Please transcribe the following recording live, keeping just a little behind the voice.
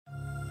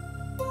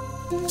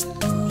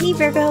Hey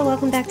Virgo,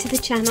 welcome back to the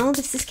channel.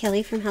 This is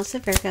Kelly from House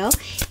of Virgo.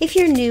 If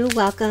you're new,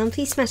 welcome.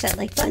 Please smash that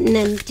like button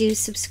and do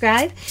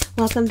subscribe.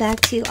 Welcome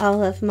back to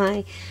all of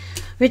my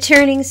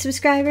returning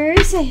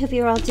subscribers. I hope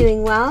you're all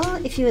doing well.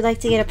 If you would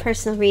like to get a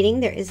personal reading,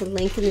 there is a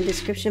link in the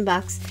description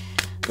box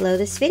below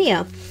this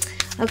video.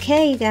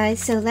 Okay, you guys,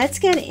 so let's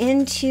get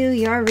into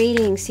your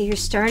reading. So you're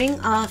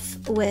starting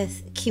off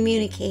with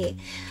communicate.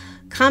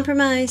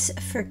 Compromise,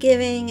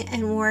 forgiving,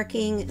 and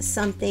working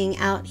something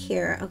out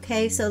here.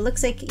 Okay, so it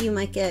looks like you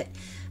might get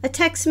a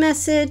text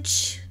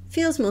message.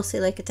 Feels mostly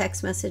like a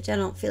text message. I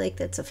don't feel like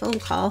that's a phone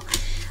call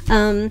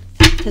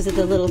because of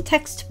the little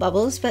text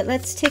bubbles, but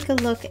let's take a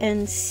look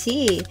and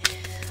see.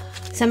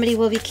 Somebody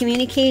will be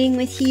communicating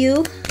with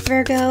you,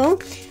 Virgo,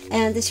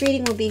 and this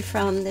reading will be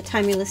from the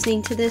time you're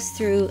listening to this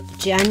through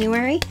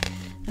January.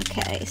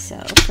 Okay, so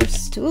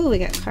first, ooh, we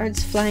got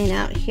cards flying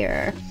out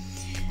here.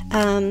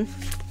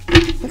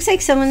 Looks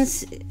like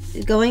someone's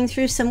going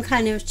through some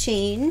kind of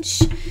change,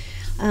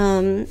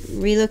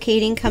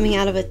 relocating, coming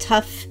out of a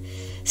tough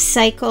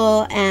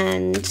cycle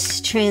and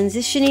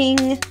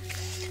transitioning,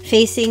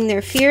 facing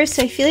their fears.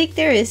 So I feel like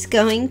there is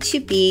going to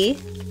be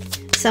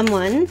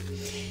someone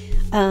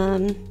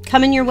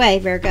coming your way,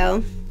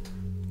 Virgo,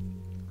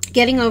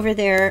 getting over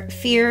their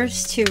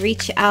fears to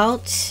reach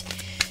out,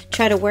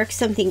 try to work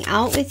something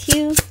out with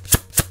you,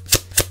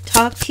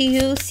 talk to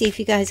you, see if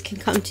you guys can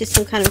come to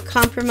some kind of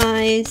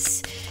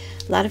compromise.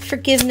 A lot of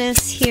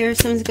forgiveness here.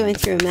 Someone's going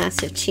through a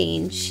massive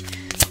change.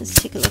 Let's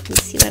take a look and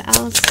see what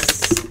else.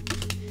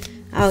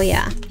 Oh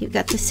yeah, you've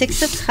got the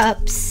Six of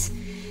Cups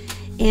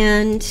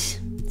and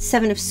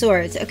Seven of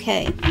Swords.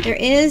 Okay, there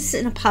is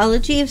an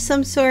apology of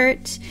some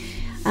sort.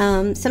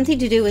 Something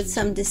to do with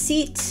some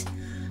deceit,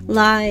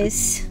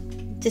 lies,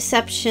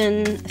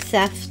 deception,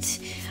 theft,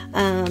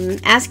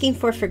 asking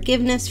for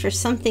forgiveness for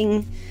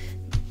something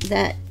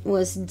that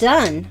was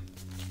done.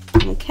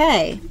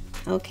 Okay.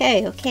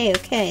 Okay.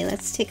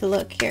 Let's take a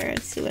look here and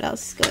see what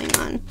else is going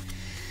on.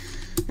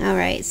 All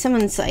right,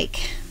 someone's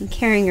like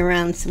carrying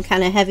around some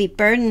kind of heavy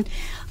burden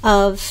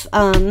of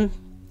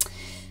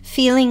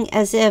feeling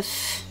as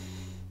if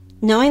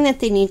knowing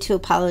that they need to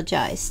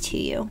apologize to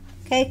you.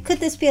 Okay, could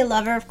this be a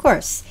lover? Of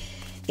course.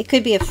 It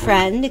could be a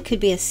friend. It could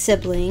be a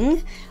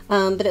sibling.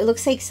 But it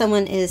looks like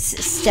someone is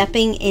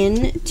stepping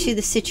into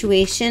the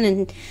situation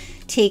and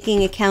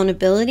taking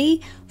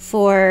accountability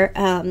for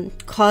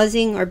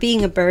causing or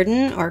being a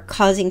burden or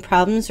causing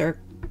problems or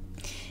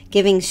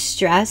giving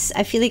stress.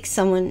 I feel like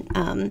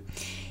someone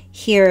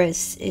here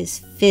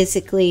is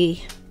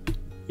physically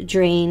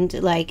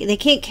drained. Like they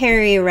can't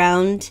carry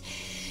around,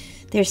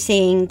 they're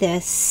saying,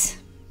 this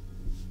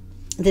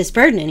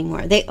burden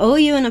anymore. They owe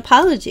you an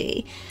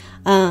apology.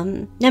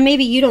 Now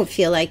maybe you don't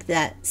feel like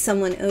that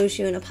someone owes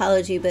you an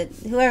apology, but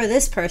whoever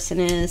this person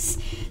is,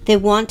 they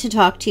want to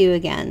talk to you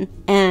again,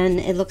 and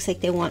it looks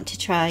like they want to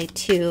try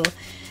to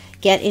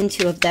get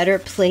into a better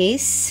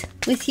place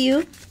with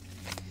you.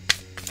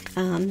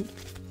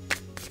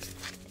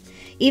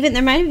 Even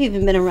there might have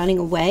even been a running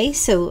away,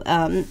 so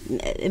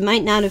it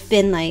might not have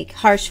been like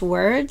harsh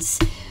words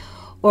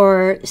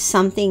or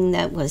something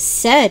that was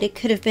said. It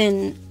could have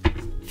been,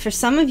 for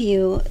some of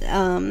you,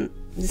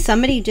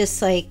 somebody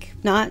just like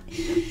not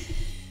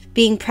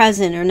being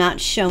present or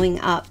not showing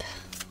up.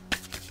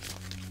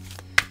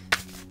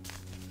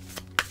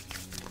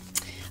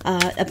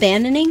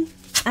 Abandoning,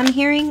 I'm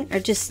hearing, or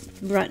just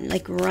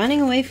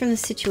running away from the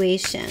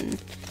situation.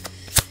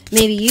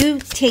 Maybe you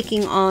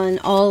taking on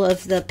all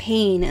of the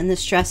pain and the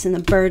stress and the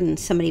burden.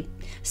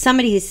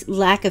 Somebody's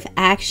lack of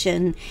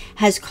action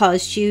has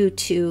caused you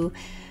to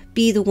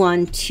be the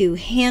one to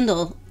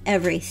handle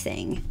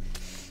everything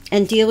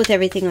and deal with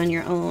everything on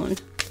your own.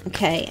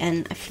 Okay,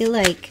 and I feel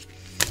like,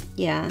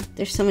 yeah,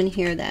 there's someone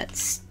here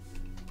that's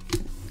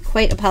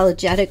quite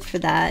apologetic for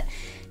that,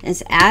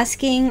 is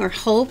asking or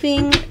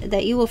hoping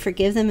that you will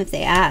forgive them if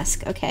they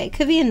ask. Okay, it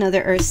could be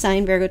another earth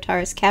sign, Virgo,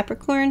 Taurus,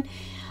 Capricorn.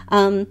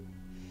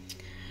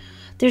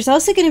 There's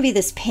also going to be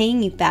this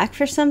paying you back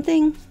for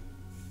something.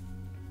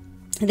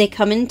 They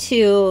come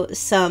into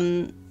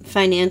some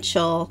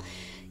financial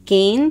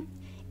gain,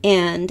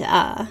 and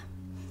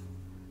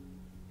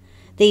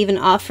they even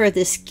offer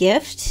this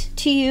gift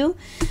to you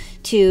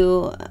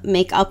to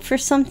make up for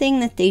something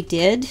that they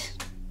did.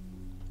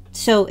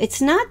 So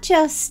it's not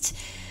just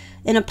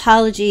an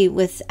apology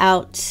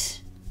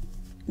without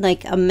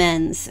like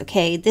amends.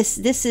 Okay, this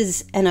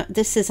is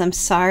I'm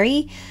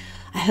sorry.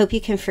 I hope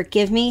you can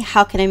forgive me.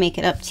 How can I make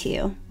it up to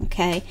you?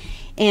 Okay,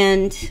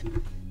 and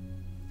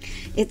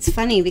it's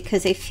funny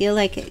because I feel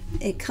like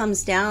it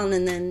comes down,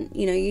 and then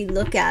you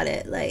look at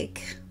it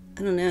like,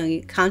 I don't know,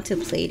 you're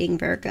contemplating,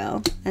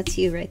 Virgo. That's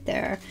you right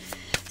there.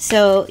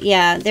 So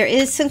yeah, there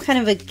is some kind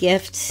of a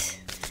gift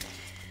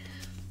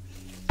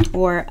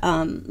or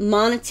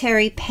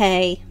monetary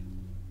pay,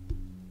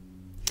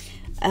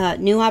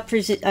 new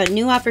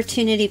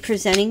opportunity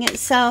presenting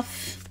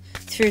itself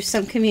through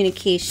some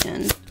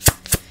communication.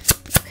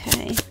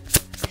 Okay.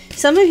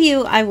 Some of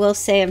you, I will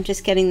say, I'm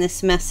just getting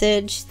this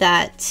message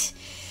that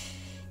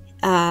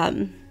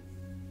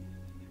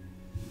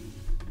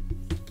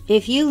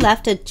if you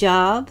left a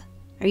job,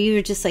 or you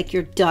were just like,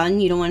 you're done,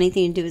 you don't want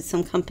anything to do with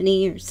some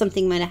company, or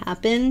something might have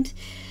happened,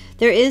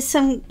 there is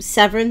some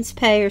severance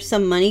pay or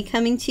some money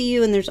coming to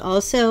you. And there's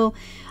also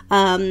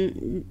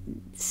an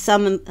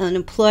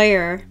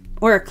employer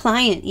or a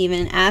client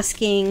even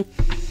asking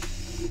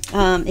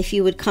if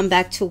you would come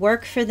back to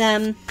work for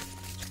them.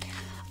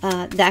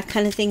 That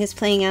kind of thing is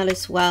playing out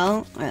as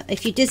well.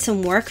 If you did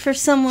some work for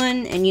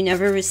someone and you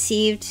never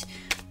received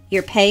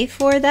your pay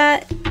for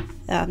that,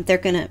 they're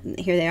gonna,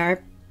 here they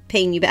are,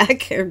 paying you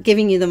back or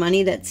giving you the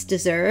money that's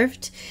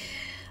deserved,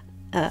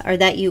 or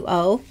that you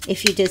owe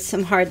if you did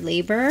some hard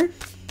labor.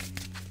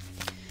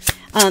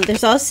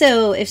 There's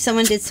also, if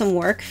someone did some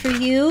work for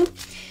you,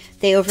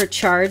 they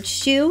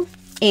overcharged you,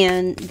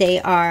 and they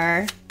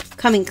are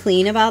coming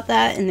clean about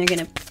that, and they're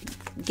going to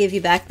give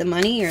you back the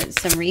money or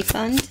some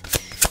refund.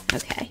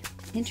 Okay,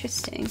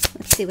 interesting.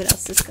 Let's see what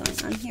else is going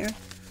on here.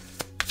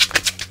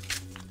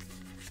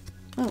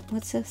 Oh,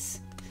 what's this?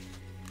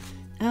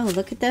 Oh,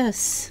 look at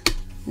this.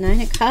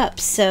 9 of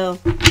Cups. So,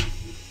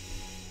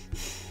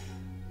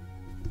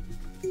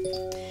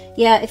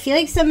 yeah, I feel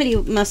like somebody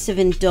must have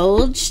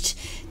indulged.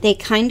 They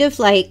kind of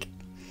like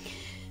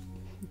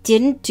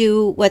didn't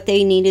do what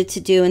they needed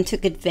to do and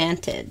took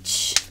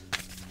advantage.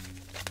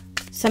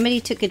 Somebody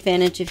took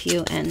advantage of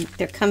you, and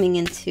they're coming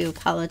in to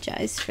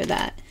apologize for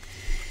that.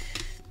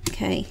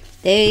 Okay.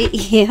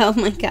 Yeah, oh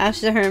my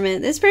gosh, the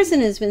Hermit. This person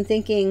has been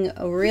thinking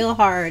real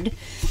hard,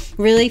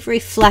 really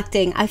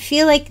reflecting. I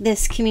feel like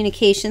this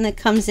communication that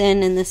comes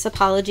in and this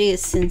apology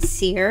is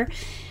sincere.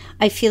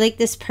 I feel like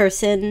this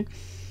person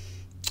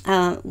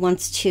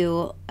wants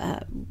to,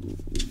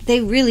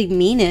 they really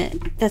mean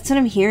it. That's what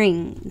I'm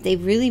hearing. They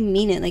really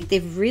mean it. Like, they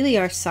really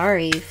are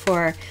sorry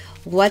for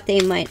what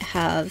they might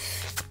have,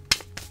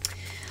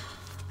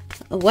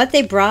 what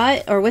they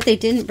brought or what they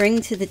didn't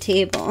bring to the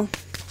table.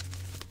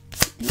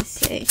 Let me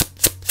see.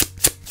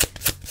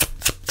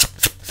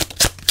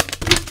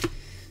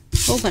 A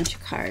whole bunch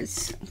of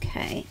cards.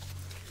 Okay.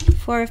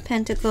 4 of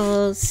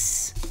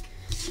Pentacles.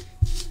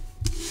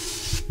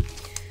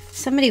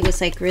 Somebody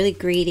was like really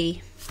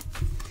greedy.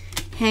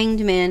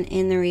 Hanged Man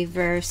in the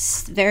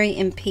reverse. Very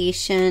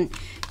impatient.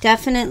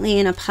 Definitely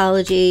an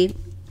apology.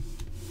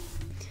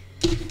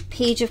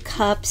 Page of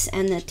Cups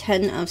and the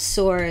 10 of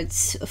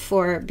Swords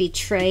for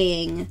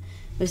betraying.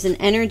 There's an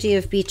energy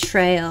of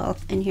betrayal.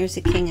 And here's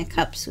the King of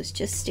Cups was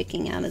just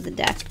sticking out of the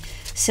deck.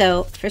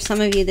 So for some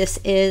of you, this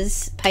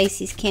is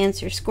Pisces,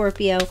 Cancer,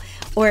 Scorpio,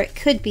 or it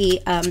could be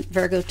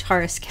Virgo,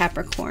 Taurus,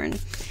 Capricorn.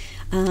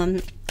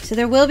 So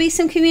there will be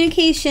some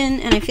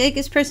communication, and I feel like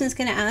this person is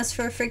going to ask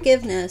for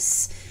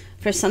forgiveness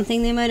for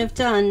something they might have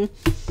done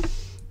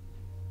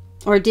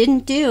or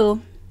didn't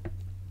do.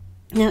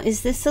 Now,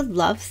 is this a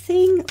love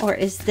thing, or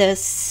is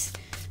this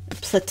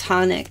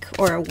platonic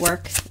or a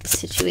work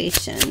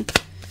situation?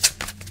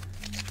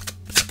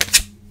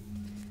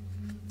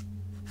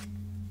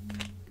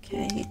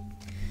 Okay,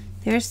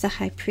 there's the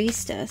High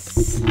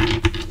Priestess.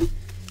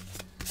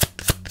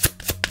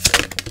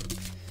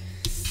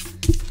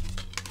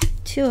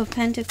 Two of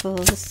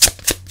Pentacles.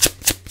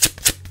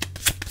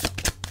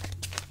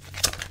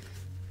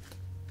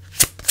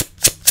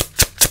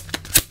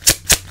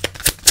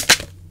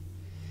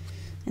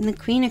 And the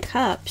Queen of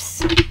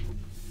Cups.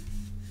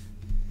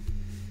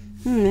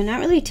 They're not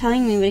really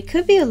telling me, but it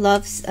could be a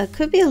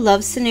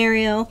love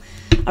scenario,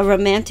 a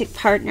romantic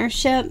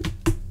partnership.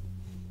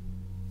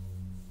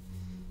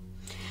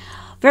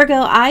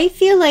 Virgo, I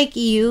feel like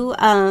you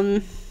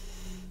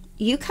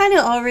you kind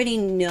of already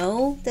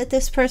know that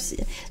this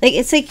person, like,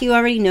 it's like you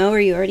already know, or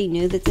you already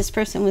knew that this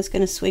person was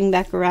going to swing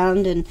back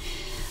around and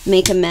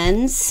make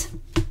amends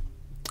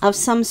of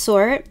some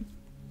sort.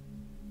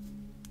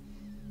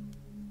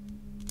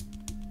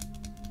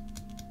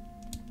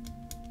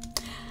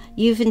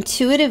 You've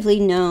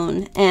intuitively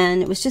known,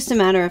 and it was just a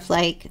matter of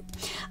like,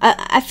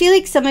 I feel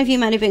like some of you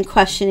might have been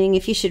questioning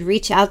if you should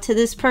reach out to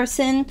this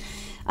person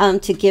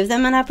to give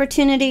them an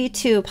opportunity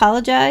to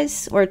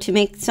apologize or to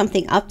make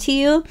something up to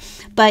you,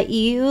 but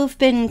you've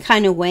been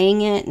kind of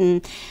weighing it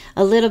and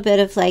a little bit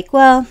of like,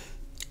 well,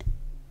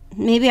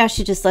 maybe I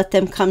should just let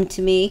them come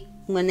to me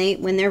when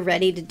they're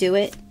ready to do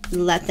it.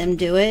 Let them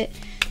do it.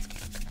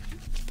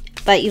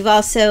 But you've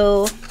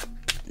also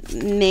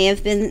may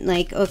have been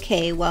like,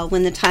 okay, well,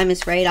 when the time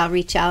is right, I'll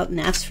reach out and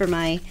ask for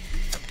my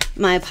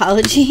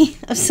apology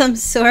of some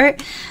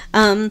sort.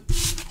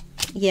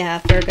 Yeah,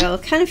 Virgo,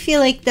 kind of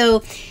feel like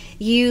though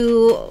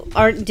you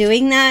aren't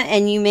doing that,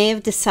 and you may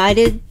have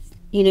decided,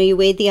 you know, you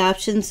weighed the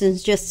options and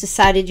just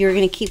decided you're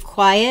going to keep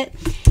quiet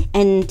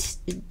and,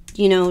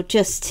 you know,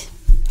 just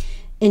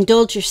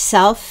indulge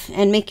yourself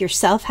and make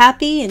yourself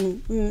happy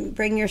and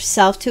bring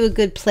yourself to a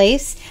good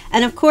place.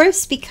 And of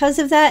course, because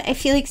of that, I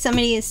feel like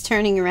somebody is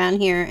turning around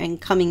here and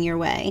coming your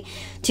way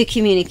to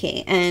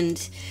communicate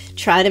and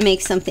try to make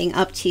something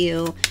up to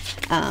you,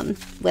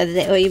 whether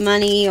they owe you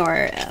money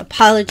or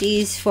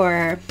apologies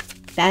for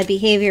bad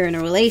behavior in a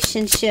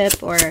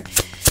relationship or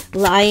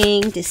lying,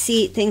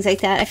 deceit, things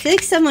like that. I feel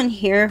like someone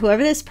here,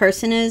 whoever this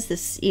person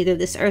is, either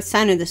this earth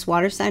sign or this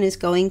water sign, is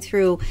going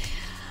through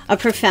a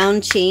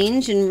profound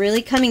change and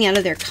really coming out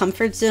of their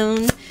comfort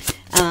zone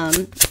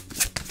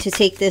to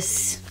take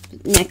this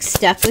next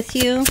step with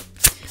you.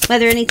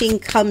 Whether anything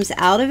comes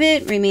out of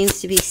it remains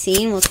to be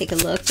seen. We'll take a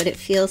look, but it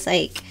feels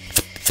like,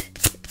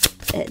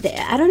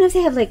 I don't know if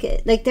they have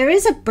like there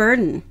is a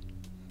burden.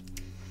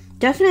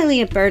 Definitely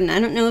a burden. I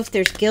don't know if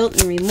there's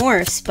guilt and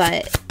remorse,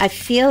 but I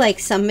feel like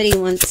somebody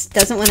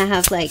doesn't want to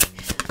have like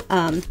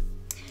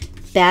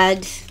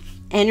bad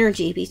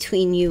energy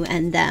between you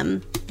and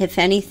them. If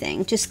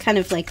anything, just kind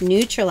of like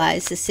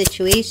neutralize the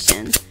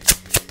situation.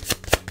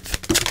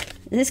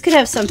 This could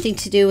have something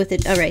to do with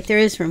it. All right, there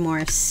is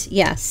remorse.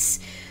 Yes.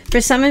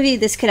 For some of you,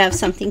 this could have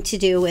something to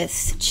do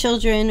with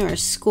children or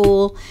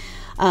school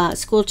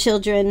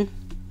children.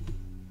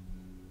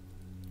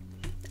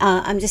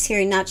 I'm just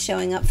hearing not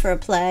showing up for a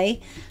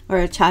play or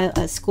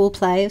a school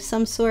play of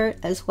some sort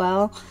as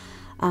well.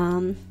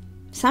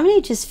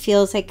 Somebody just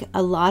feels like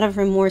a lot of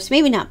remorse,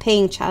 maybe not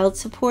paying child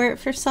support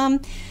for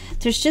some.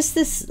 There's just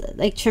this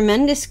like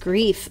tremendous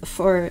grief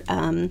for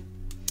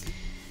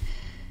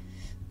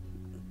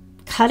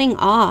cutting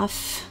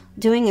off,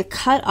 doing a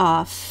cut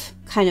off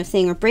kind of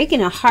thing, or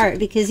breaking a heart,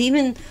 because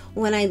even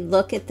when I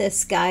look at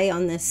this guy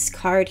on this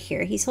card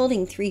here, he's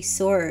holding 3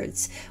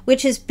 swords,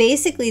 which is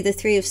basically the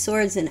 3 of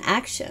swords in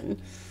action.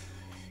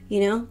 You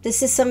know,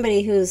 this is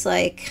somebody who's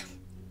like,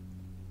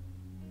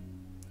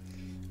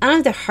 I don't know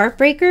if they're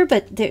heartbreaker,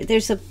 but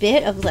there's a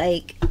bit of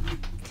like,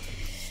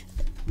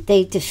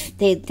 they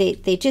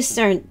just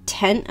are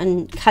intent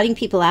on cutting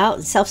people out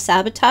and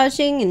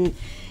self-sabotaging and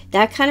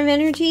that kind of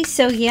energy.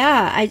 So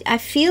yeah, I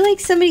feel like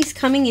somebody's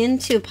coming in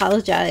to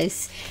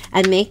apologize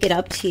and make it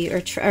up to you,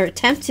 or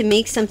attempt to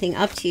make something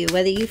up to you.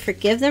 Whether you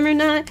forgive them or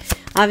not,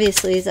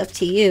 obviously, is up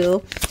to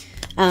you.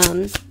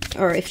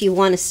 Or if you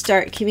want to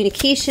start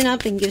communication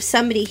up and give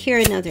somebody here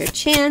another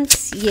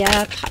chance,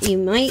 yeah, you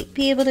might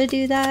be able to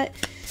do that.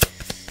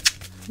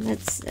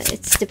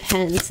 It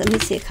depends. Let me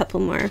see a couple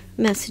more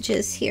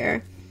messages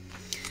here.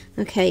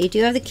 Okay, you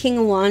do have the King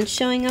of Wands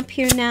showing up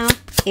here now.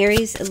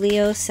 Aries,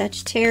 Leo,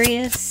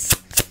 Sagittarius.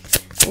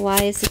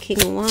 Why is the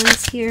King of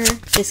Wands here?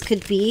 This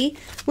could be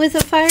with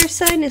a fire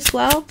sign as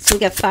well. So we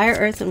got fire,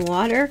 earth, and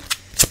water.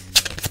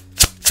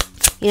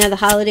 You know, the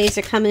holidays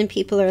are coming.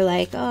 People are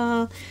like,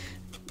 oh,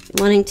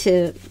 wanting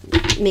to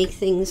make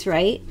things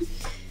right.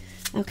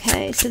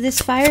 Okay, so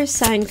this fire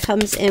sign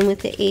comes in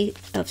with the 8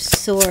 of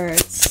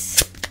Swords.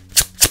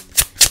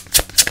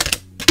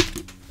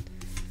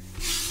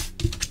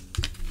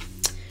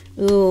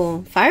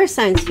 Ooh, fire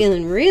signs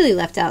feeling really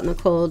left out in the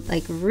cold.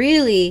 Like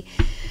really,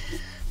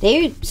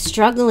 they're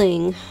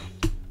struggling.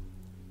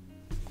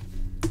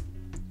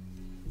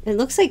 It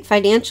looks like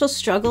financial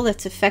struggle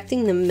that's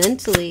affecting them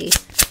mentally.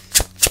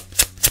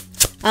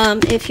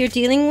 If you're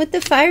dealing with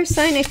the fire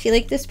sign, I feel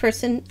like this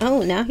person...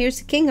 Oh, now here's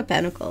the King of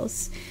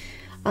Pentacles.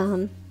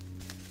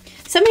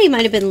 Somebody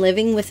might have been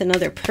living with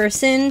another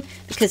person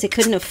because they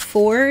couldn't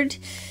afford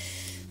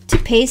to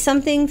pay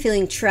something,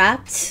 feeling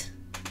trapped.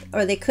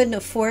 Or they couldn't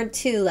afford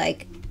to,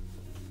 like,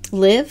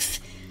 live.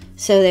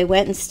 So they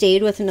went and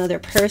stayed with another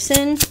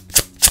person.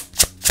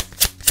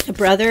 A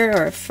brother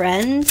or a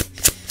friend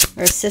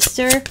or a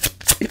sister.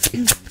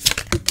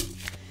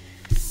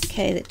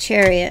 Okay, the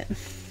Chariot.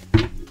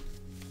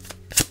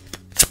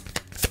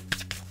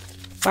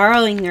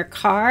 Borrowing their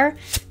car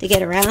to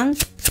get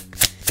around.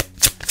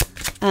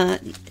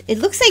 It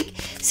looks like...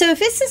 So if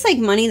this is, like,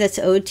 money that's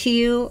owed to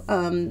you,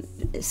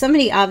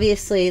 somebody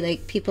obviously,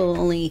 like, people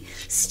only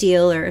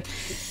steal or...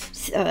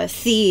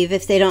 thieve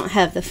if they don't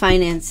have the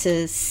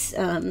finances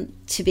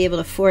to be able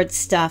to afford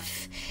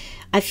stuff.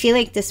 I feel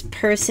like this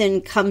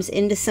person comes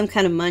into some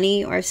kind of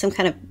money or some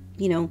kind of,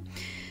 you know,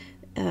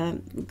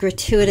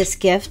 gratuitous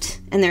gift,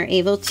 and they're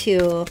able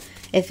to,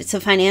 if it's a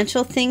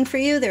financial thing for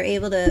you, they're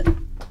able to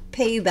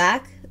pay you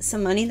back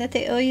some money that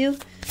they owe you.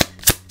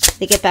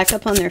 They get back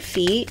up on their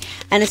feet.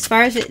 And as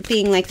far as it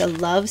being like a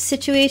love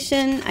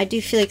situation, I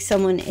do feel like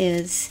someone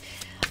is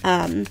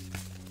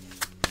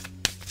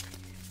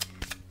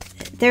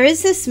there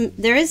is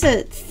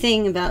a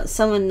thing about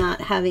someone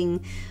not having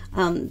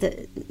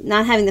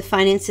the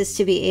finances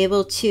to be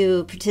able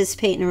to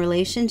participate in a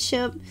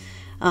relationship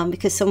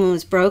because someone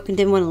was broke and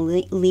didn't want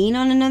to lean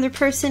on another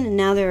person, and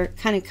now they're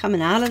kind of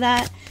coming out of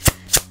that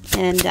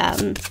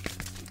and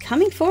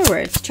coming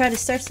forward to try to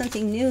start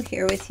something new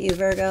here with you,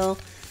 Virgo.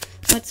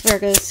 What's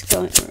Virgo's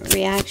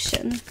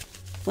reaction?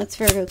 What's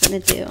Virgo gonna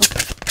do?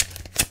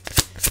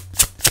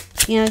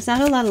 You know, there's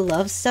not a lot of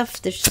love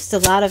stuff. There's just a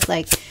lot of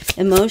like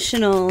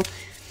emotional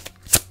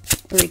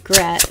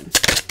regret.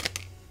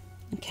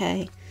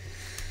 Okay.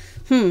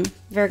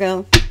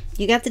 Virgo,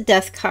 you got the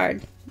Death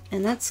card,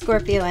 and that's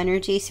Scorpio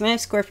energy. So you might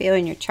have Scorpio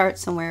in your chart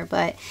somewhere,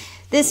 but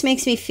this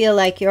makes me feel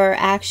like your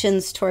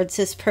actions towards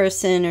this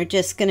person are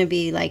just going to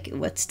be like,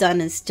 what's done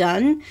is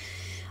done.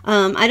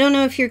 I don't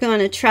know if you're going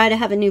to try to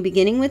have a new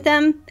beginning with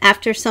them.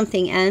 After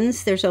something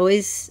ends, there's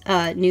always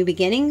new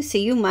beginnings, so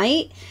you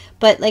might.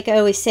 But like I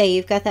always say,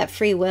 you've got that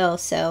free will,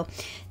 so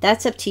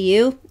that's up to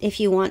you. If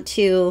you want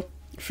to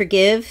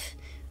forgive,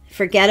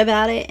 forget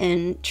about it,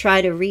 and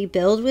try to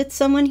rebuild with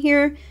someone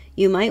here,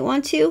 you might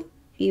want to.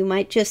 you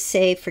might just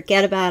say,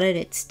 forget about it,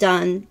 it's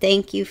done,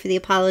 thank you for the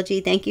apology,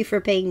 thank you for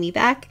paying me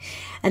back,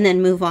 and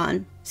then move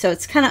on. So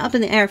it's kind of up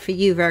in the air for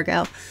you,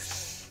 Virgo.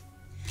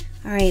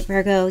 All right,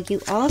 Virgo,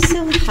 you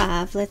also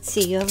have, let's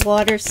see, you have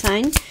water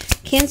sign,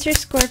 Cancer,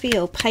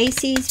 Scorpio,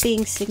 Pisces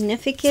being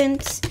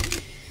significant,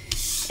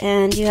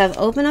 and you have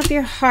open up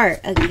your heart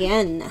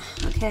again.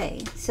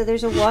 Okay, so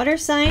there's a water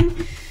sign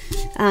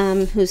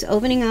who's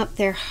opening up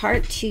their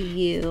heart to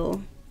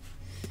you,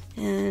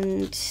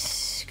 and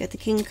got the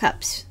King of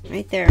Cups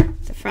right there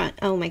at the front.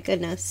 Oh my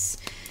goodness.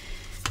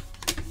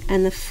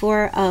 And the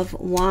Four of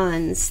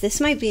Wands.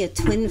 This might be a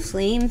twin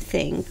flame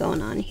thing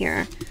going on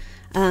here.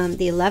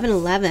 The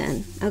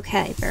 1111.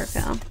 Okay,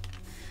 Virgo.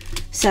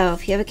 So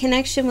if you have a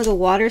connection with a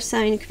water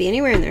sign, it could be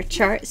anywhere in their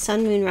chart,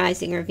 Sun, Moon,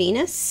 Rising, or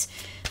Venus.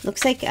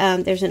 Looks like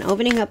there's an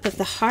opening up of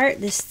the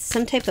heart. This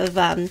some type of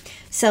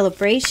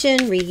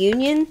celebration,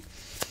 reunion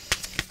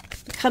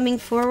coming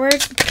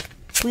forward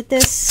with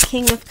this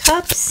King of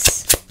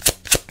Cups.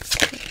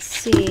 Let's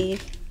see.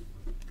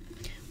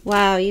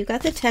 Wow, you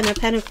got the Ten of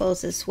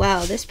Pentacles as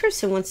well. This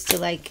person wants to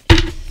like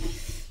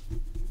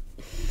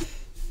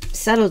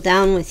settle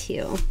down with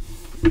you.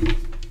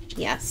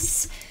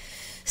 Yes.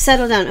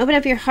 Settle down. Open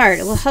up your heart.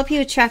 It will help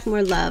you attract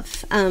more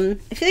love. I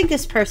feel like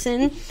this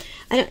person,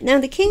 now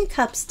the King of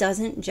Cups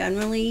doesn't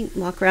generally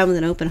walk around with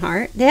an open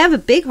heart. They have a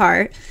big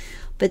heart,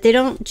 but they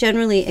don't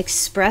generally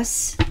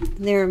express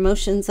their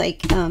emotions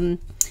like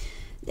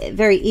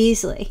very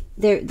easily.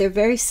 They're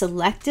very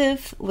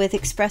selective with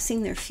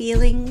expressing their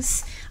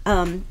feelings.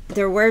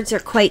 Their words are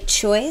quite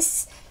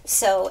choice.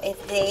 So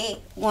if they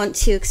want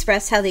to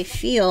express how they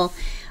feel,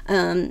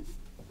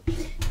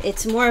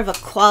 it's more of a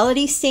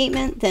quality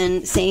statement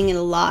than saying it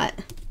a lot.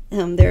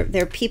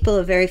 They're people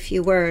of very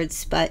few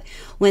words, but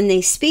when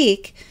they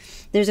speak,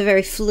 there's a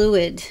very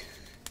fluidity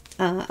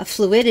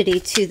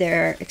to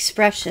their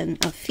expression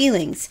of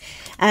feelings.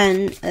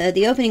 And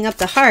the opening up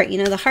the heart, you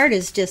know, the heart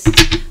is just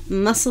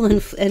muscle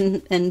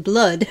and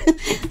blood.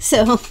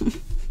 So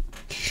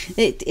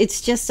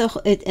it's just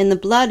and the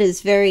blood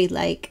is very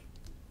like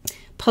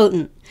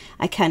potent,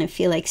 I kind of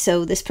feel like.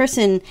 So this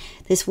person,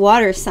 this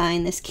water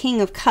sign, this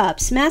King of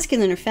Cups,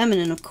 masculine or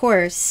feminine, of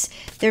course,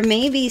 there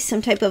may be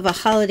some type of a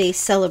holiday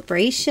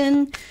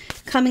celebration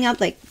coming up.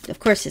 Like, of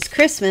course, it's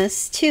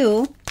Christmas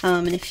too.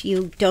 And if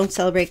you don't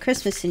celebrate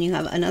Christmas and you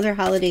have another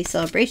holiday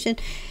celebration,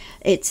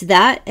 it's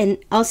that. And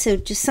also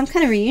just some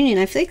kind of reunion.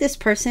 I feel like this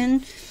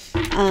person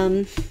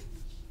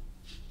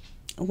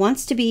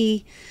wants to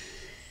be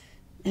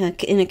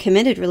in a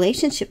committed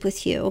relationship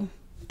with you.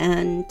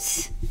 And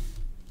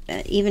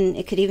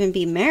it could even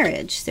be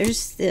marriage.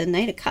 There's the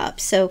Knight of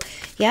Cups. So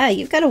yeah,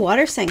 you've got a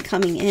water sign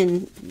coming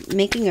in,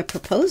 making a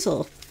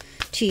proposal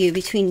to you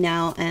between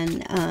now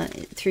and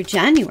through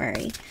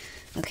January.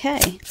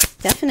 Okay,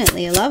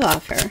 definitely a love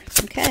offer.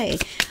 Okay,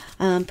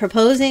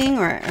 proposing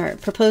or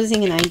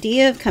proposing an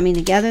idea of coming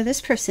together. This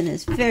person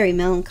is very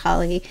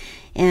melancholy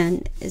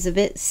and is a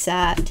bit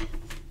sad.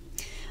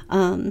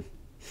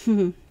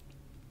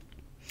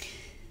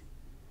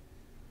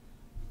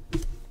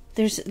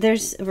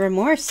 There's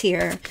remorse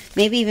here,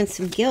 maybe even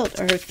some guilt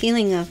or a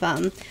feeling of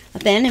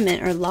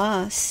abandonment or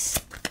loss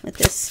with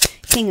this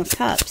King of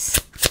Cups.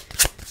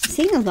 I'm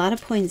seeing a lot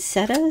of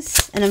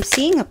poinsettias, and I'm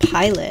seeing a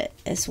pilot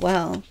as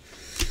well.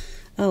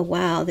 Oh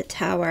wow, the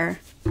Tower.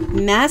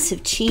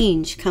 Massive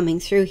change coming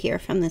through here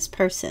from this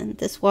person,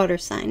 this water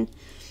sign.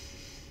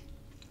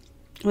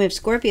 We have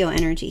Scorpio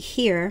energy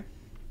here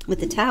with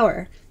the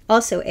Tower.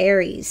 Also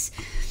Aries.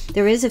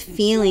 There is a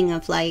feeling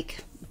of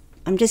like,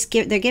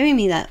 they're giving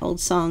me that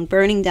old song,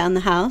 Burning Down the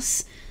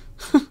House.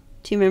 Do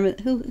you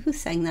remember, who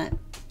sang that?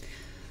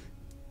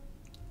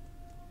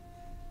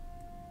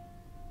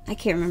 I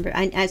can't remember.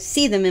 I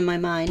see them in my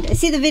mind. I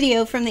see the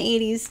video from the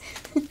 80s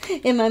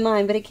in my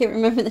mind, but I can't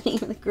remember the name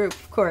of the group,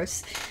 of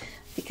course,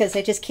 because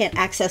I just can't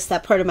access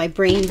that part of my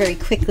brain very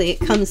quickly. It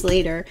comes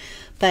later.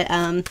 But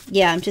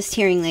yeah, I'm just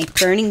hearing like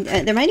burning.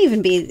 There might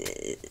even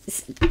be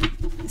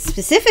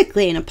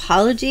specifically an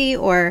apology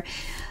or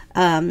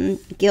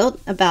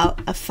guilt about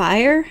a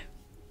fire,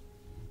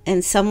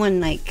 and someone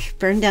like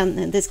burned down,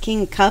 this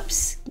King of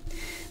Cups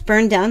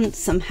burned down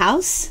some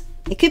house.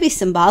 It could be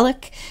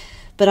symbolic,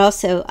 but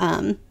also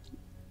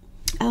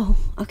oh,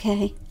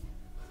 okay.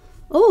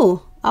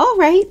 Oh, all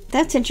right,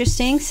 that's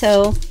interesting.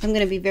 So I'm going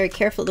to be very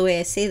careful the way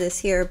I say this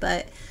here,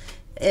 but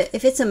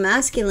if it's a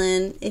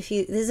masculine, this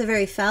is a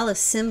very phallus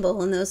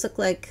symbol, and those look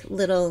like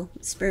little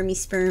spermy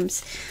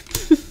sperms,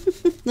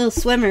 little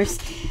swimmers.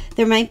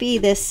 There might be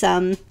this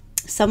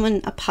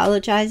someone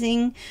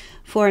apologizing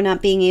for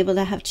not being able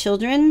to have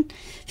children,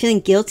 feeling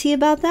guilty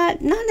about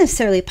that. Not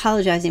necessarily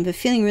apologizing, but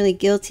feeling really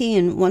guilty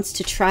and wants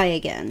to try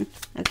again.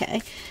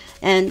 Okay.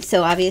 And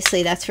so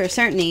obviously that's for a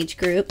certain age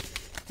group,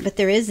 but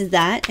there is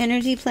that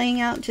energy playing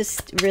out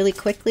just really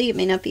quickly. It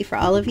may not be for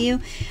all of you.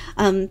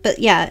 But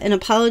yeah, an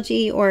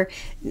apology, or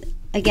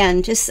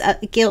again, just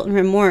guilt and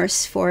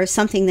remorse for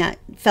something that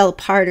fell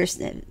apart or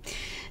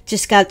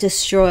just got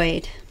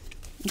destroyed.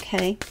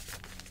 Okay.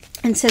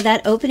 And so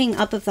that opening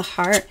up of the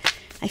heart,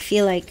 I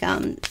feel like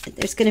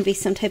there's going to be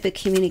some type of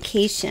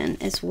communication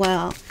as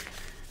well.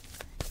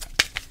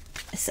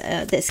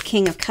 This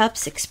King of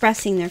Cups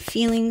expressing their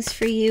feelings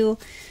for you,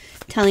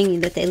 telling you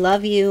that they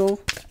love you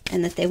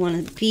and that they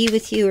want to be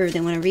with you, or they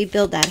want to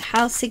rebuild that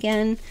house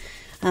again.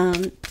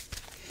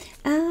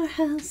 Our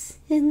house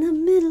in the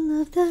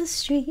middle of the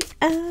street,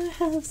 our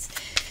house.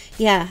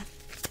 Yeah,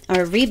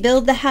 or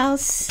rebuild the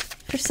house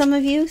for some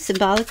of you,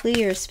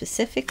 symbolically or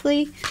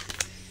specifically.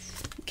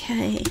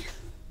 Okay,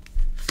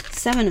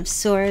 Seven of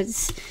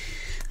Swords.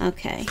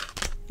 Okay,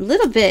 a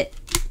little bit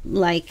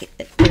like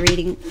the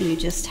reading you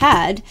just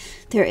had.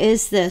 There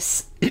is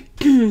this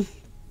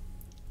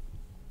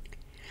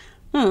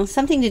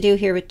something to do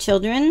here with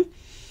children,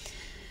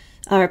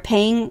 or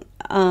paying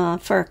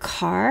for a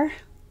car,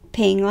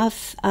 paying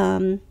off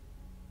a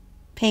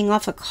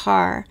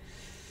car.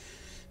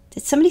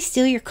 Did somebody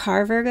steal your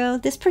car, Virgo?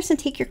 This person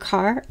take your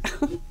car?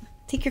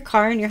 Take your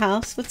car and your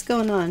house? What's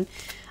going on?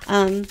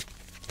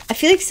 I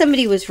feel like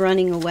somebody was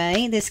running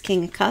away, this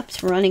King of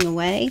Cups running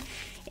away,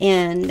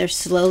 and they're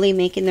slowly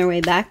making their way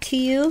back to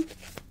you,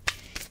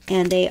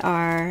 and they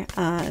are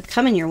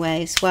coming your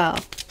way as well.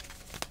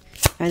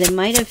 Or they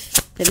might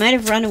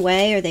have run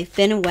away, or they've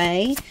been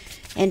away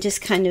and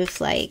just kind of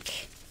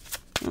like,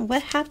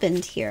 what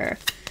happened here?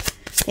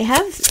 They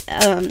have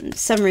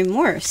some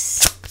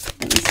remorse.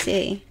 Let me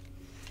see.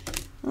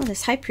 Oh,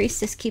 this High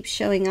Priestess keeps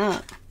showing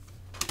up.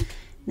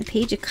 The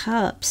Page of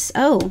Cups.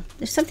 Oh,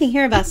 there's something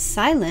here about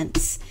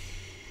silence.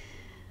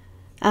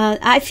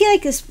 I feel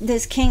like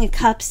this King of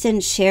Cups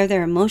didn't share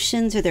their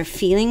emotions or their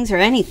feelings or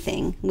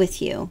anything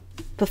with you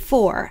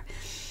before.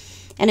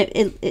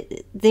 And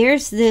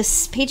there's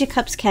this Page of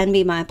Cups can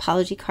be my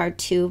apology card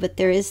too, but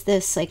there is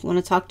this, like, want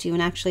to talk to you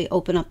and actually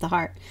open up the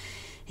heart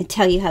and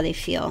tell you how they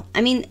feel.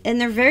 I mean, and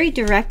they're very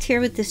direct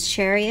here with this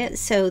Chariot.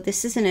 So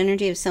this is an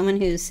energy of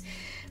someone who's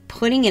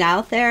putting it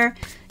out there.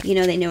 You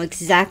know, they know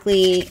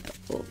exactly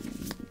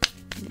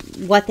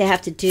what they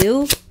have to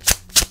do.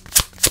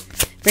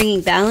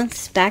 Bringing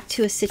balance back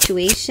to a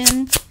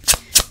situation.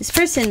 This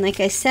person, like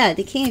I said,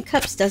 the King of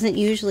Cups doesn't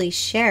usually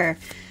share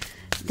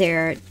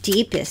their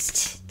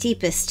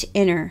deepest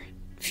inner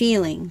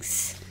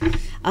feelings.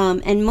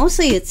 And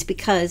mostly it's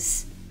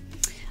because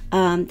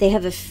they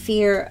have a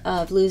fear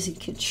of losing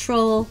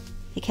control.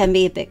 They can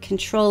be a bit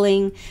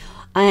controlling,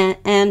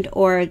 and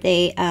or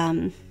they,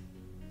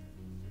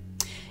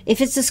 if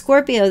it's a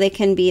Scorpio, they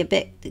can be a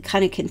bit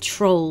kind of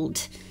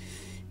controlled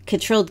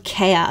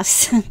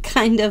chaos,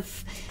 kind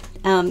of.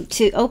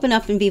 To open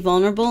up and be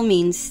vulnerable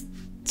means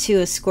to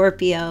a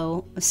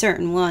Scorpio,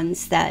 certain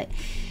ones, that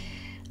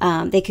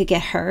they could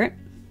get hurt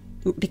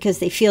because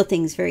they feel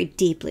things very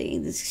deeply.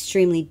 It's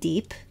extremely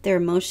deep, their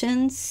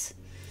emotions.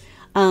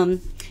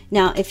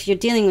 Now, if you're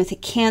dealing with a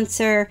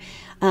Cancer,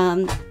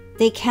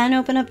 they can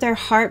open up their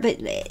heart, but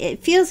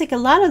it feels like a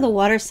lot of the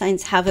water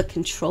signs have a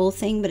control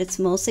thing, but it's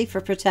mostly for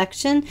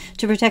protection,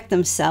 to protect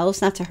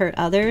themselves, not to hurt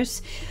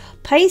others.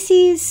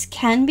 Pisces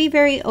can be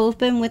very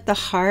open with the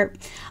heart,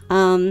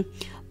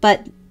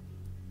 but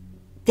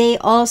they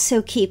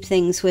also keep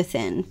things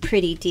within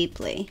pretty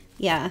deeply.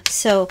 Yeah,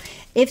 so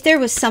if there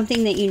was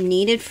something that you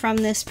needed from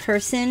this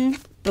person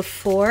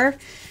before,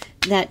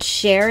 that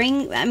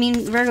sharing, I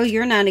mean, Virgo,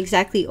 you're not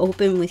exactly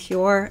open with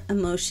your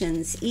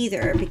emotions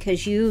either,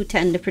 because you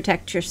tend to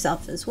protect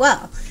yourself as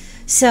well.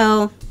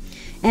 So,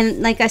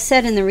 and like I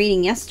said in the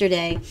reading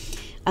yesterday,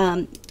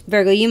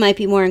 Virgo, you might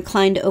be more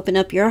inclined to open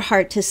up your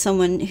heart to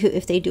someone who,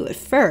 if they do it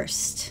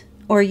first,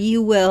 or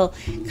you will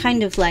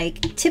kind of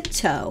like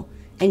tiptoe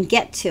and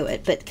get to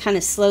it, but kind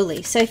of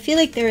slowly. So I feel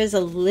like there is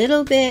a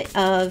little bit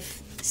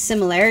of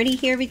similarity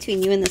here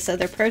between you and this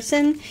other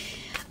person.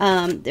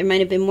 There might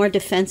have been more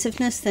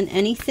defensiveness than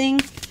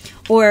anything,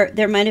 or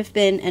there might have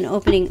been an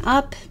opening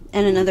up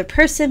and another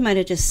person might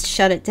have just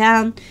shut it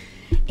down,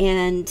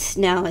 and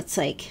now it's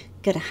like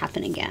gonna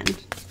happen again.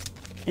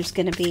 There's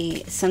going to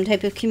be some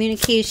type of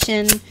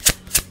communication,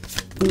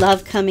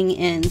 love coming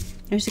in.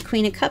 There's a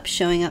Queen of Cups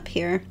showing up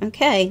here.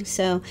 Okay,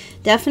 so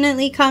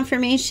definitely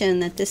confirmation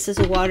that this is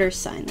a water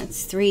sign.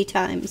 That's 3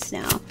 times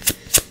now.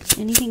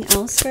 Anything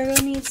else Virgo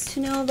needs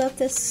to know about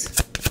this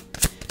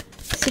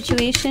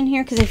situation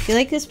here? Because I feel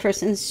like this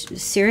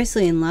person's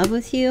seriously in love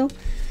with you.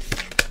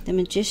 The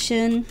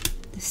Magician,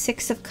 the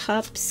 6 of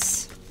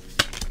Cups.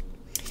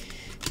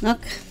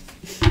 Look,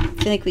 I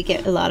feel like we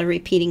get a lot of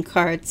repeating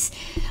cards.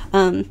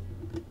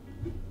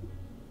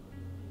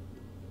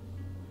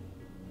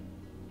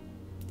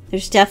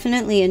 There's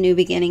definitely a new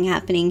beginning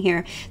happening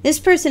here. This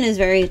person is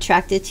very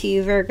attracted to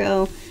you,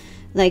 Virgo,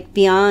 like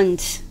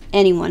beyond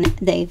anyone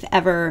they've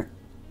ever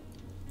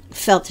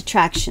felt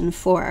attraction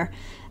for.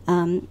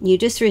 You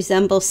just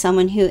resemble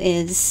someone who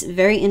is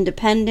very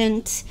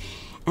independent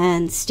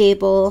and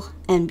stable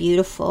and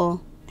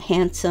beautiful,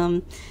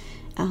 handsome.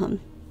 And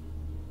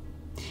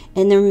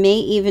there may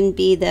even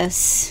be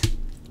this,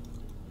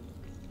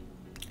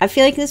 I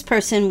feel like this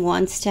person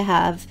wants to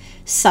have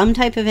some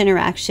type of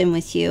interaction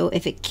with you.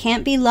 If it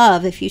can't be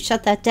love, if you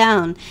shut that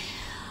down,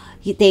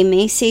 they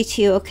may say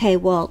to you, okay,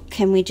 well,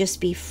 can we just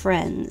be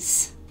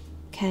friends?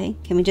 Okay,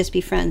 can we just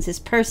be friends? This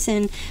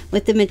person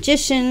with the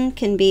Magician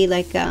can be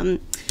like a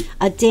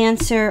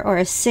dancer or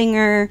a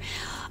singer,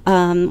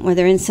 or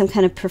they're in some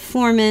kind of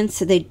performance,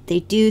 so they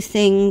do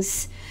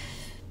things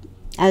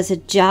as a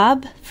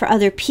job for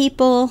other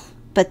people,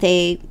 but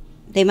they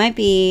might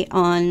be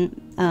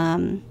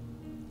on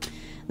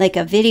like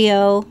a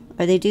video,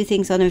 or they do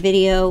things on a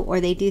video, or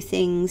they do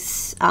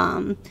things,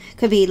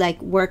 could be like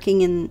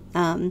working in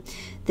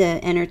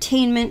the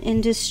entertainment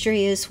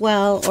industry as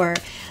well, or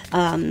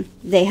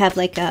they have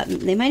like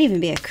they might even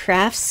be a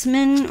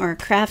craftsman or a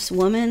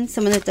craftswoman,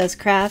 someone that does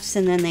crafts,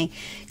 and then they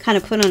kind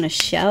of put on a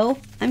show.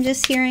 I'm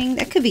just hearing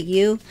that could be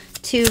you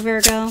too,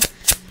 Virgo.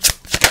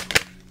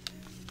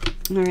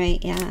 All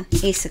right, yeah,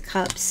 Ace of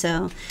Cups.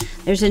 So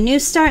there's a new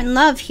start in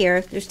love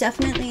here. There's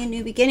definitely a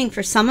new beginning.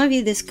 For some of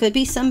you, this could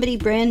be somebody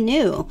brand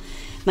new.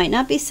 Might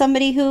not be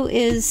somebody who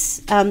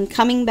is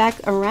coming back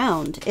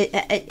around.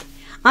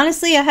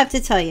 Honestly, I have to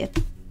tell you,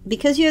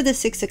 because you have the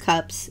Six of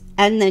Cups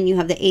and then you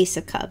have the Ace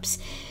of Cups,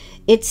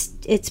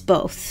 it's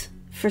both.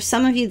 For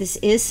some of you, this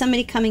is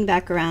somebody coming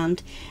back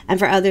around, and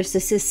for others,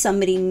 this is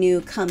somebody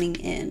new coming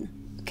in.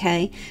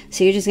 Okay,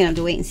 so you're just gonna have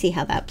to wait and see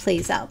how that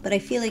plays out. But I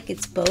feel like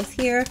it's both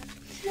here.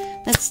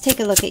 Let's take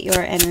a look at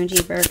your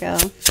energy, Virgo.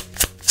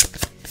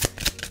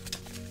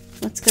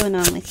 What's going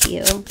on with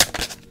you?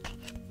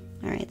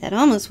 All right, that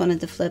almost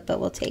wanted to flip, but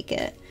we'll take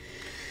it.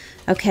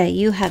 Okay,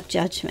 you have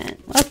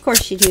Judgment. Well, of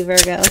course you do,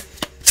 Virgo.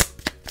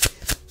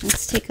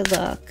 Let's take a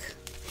look.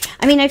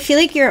 I mean, I feel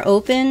like you're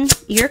open.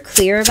 You're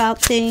clear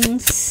about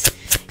things.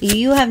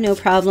 You have no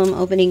problem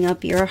opening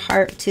up your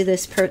heart to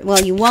this person.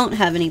 Well, you won't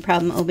have any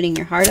problem opening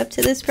your heart up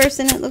to this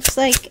person, it looks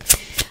like.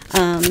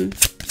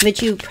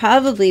 But you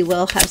probably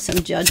will have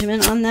some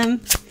judgment on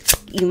them.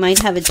 You might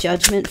have a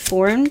judgment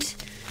formed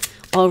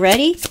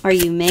already, or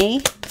you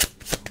may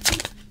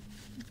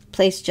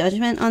place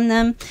judgment on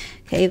them.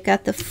 Okay, you've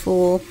got the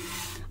Fool.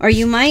 Or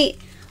you might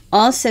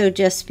also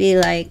just be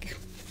like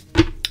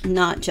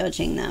not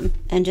judging them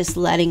and just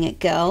letting it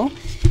go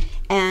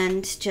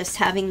and just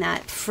having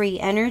that free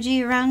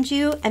energy around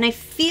you. And I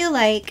feel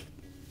like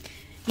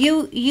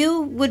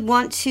you would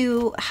want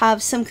to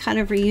have some kind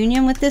of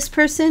reunion with this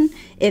person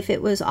if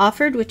it was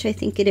offered, which I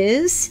think it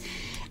is,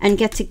 and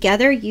get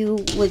together.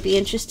 You would be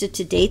interested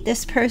to date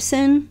this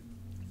person.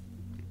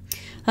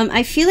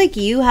 I feel like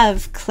you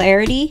have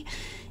clarity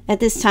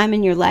at this time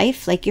in your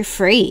life. Like you're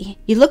free.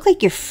 You look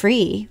like you're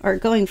free, or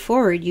going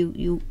forward,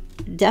 you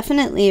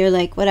definitely are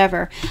like,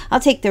 whatever, I'll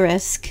take the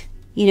risk,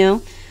 you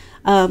know.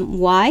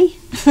 Why?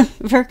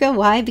 Virgo,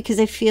 why? Because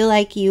I feel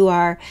like you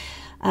are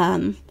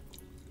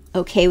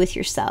okay with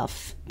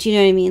yourself. Do you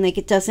know what I mean? Like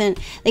it doesn't,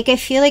 like I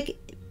feel like,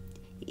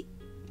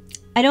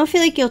 I don't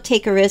feel like you'll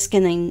take a risk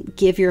and then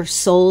give your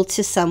soul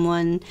to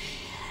someone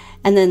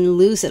and then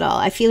lose it all.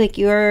 I feel like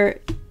you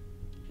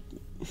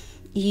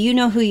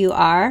know who you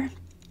are,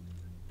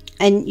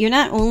 and you're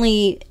not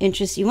only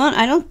interested,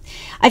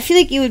 I feel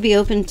like you would be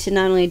open to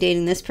not only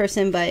dating this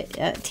person, but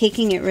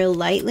taking it real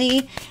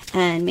lightly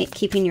and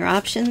keeping your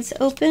options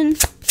open.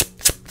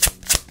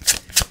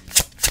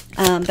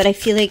 But I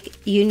feel like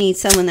you need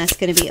someone that's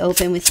going to be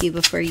open with you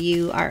before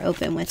you are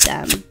open with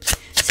them.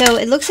 So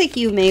it looks like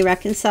you may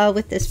reconcile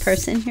with this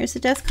person. Here's the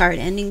Death card,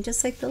 ending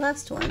just like the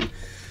last one.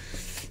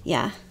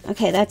 Yeah,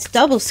 okay, that's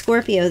double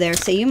Scorpio there.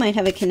 So you might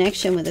have a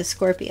connection with a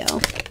Scorpio.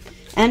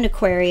 And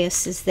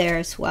Aquarius is there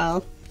as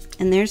well.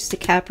 And there's the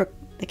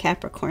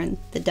Capricorn,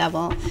 the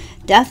Devil.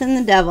 Death and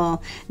the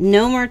Devil.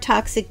 No more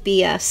toxic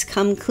BS.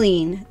 Come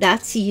clean.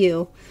 That's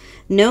you.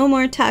 No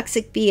more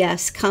toxic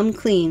BS. Come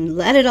clean.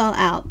 Let it all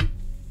out.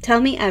 Tell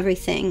me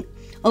everything.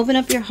 Open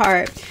up your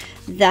heart.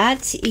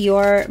 That's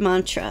your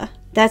mantra.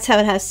 That's how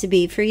it has to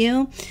be for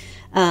you.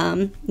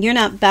 You're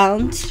not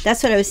bound.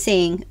 That's what I was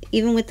saying.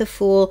 Even with the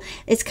Fool,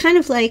 it's kind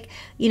of like,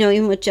 you know,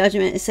 even with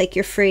Judgment, it's like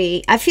you're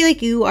free. I feel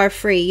like you are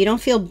free. You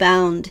don't feel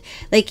bound.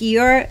 Like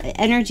your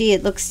energy,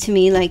 it looks to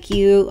me like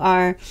you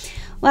are,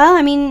 well,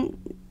 I mean,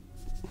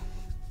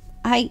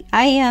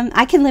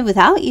 I can live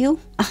without you.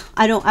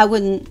 I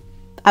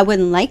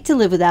wouldn't like to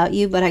live without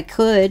you, but I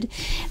could.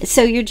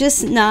 So you're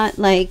just not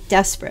like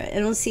desperate. I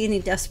don't see any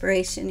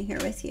desperation here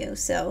with you.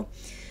 So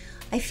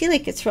I feel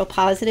like it's real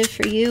positive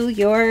for you.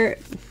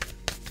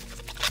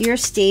 You're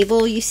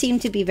stable. You seem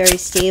to be very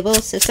stable.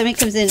 So if somebody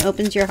comes in and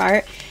opens your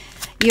heart,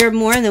 you're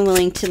more than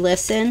willing to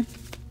listen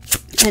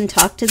and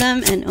talk to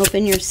them and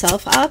open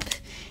yourself up.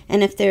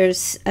 And if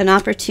there's an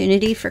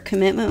opportunity for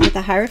commitment with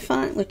the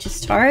Hierophant, which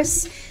is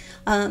Taurus,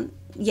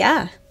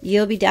 yeah,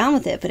 you'll be down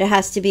with it. But it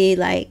has to be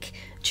like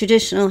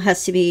traditional,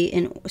 has to be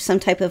in some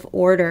type of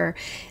order.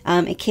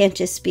 It can't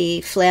just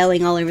be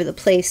flailing all over the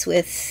place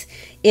with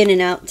in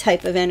and out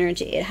type of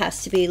energy. It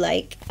has to be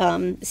like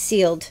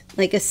sealed,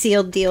 like a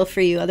sealed deal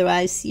for you.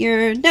 Otherwise,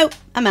 you're, nope,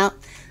 I'm out.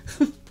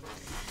 All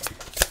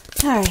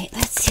right,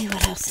 let's see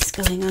what else is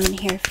going on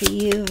here for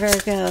you,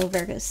 Virgo.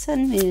 Virgo,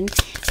 Sun, Moon,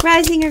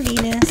 Rising or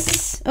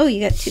Venus. Oh,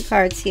 you got two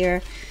cards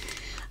here.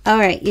 All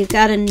right, you've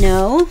got to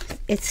know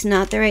it's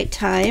not the right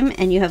time,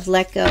 and you have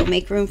let go.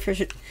 Make room for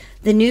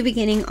the new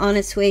beginning on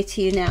its way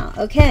to you now.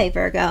 Okay,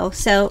 Virgo.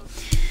 So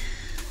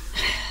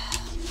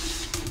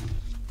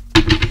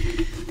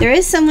There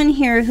is someone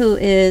here who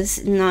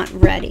is not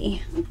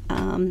ready.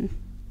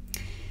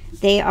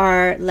 They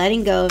are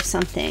letting go of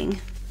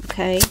something,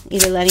 okay?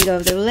 Either letting go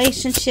of the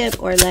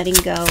relationship or letting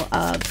go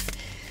of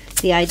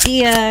the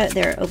idea.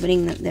 They're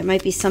opening, there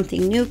might be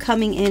something new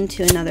coming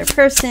into another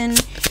person,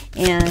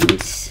 and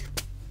it's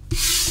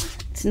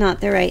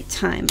not the right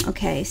time.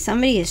 Okay,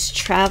 somebody is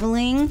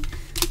traveling.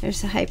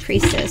 There's a High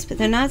Priestess, but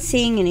they're not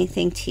saying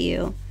anything to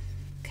you,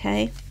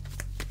 okay?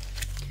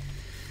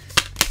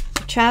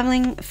 They're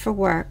traveling for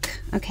work,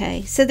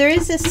 okay? So there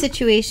is a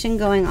situation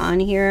going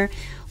on here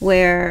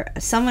where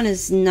someone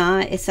is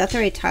not, it's not the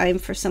right time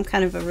for some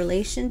kind of a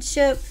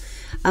relationship,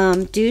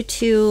 due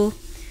to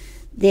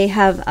they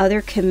have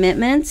other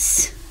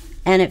commitments,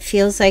 and it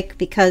feels like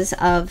because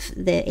of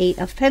the Eight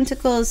of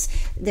Pentacles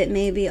that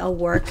may be a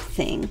work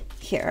thing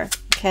here,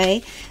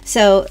 okay?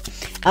 So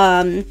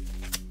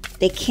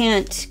they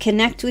can't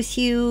connect with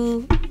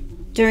you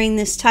during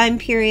this time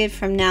period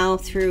from now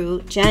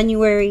through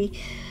January.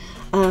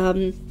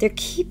 They're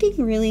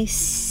keeping really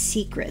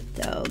secret,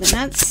 though. They're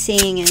not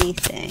saying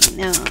anything.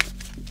 Now,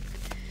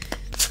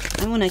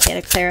 I want to get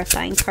a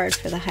clarifying card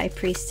for the High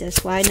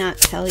Priestess. Why not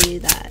tell you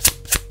that?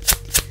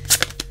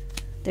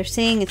 They're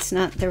saying it's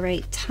not the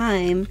right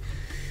time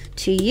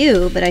to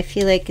you, but I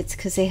feel like it's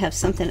because they have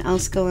something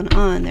else going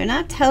on. They're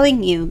not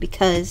telling you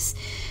because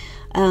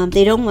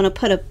they don't want to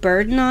put a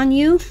burden on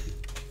you,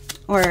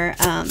 or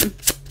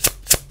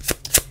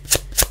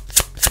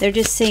they're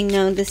just saying,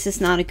 no, this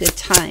is not a good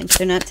time.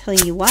 They're not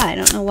telling you why. I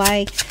don't know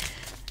why.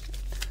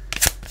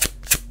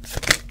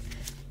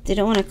 They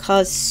don't want to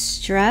cause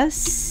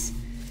stress.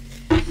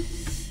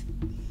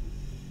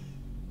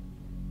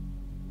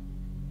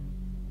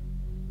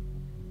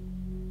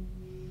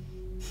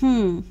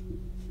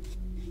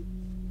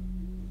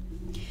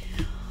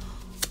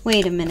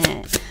 Wait a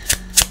minute.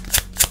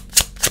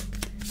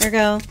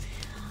 Virgo,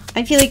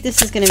 I feel like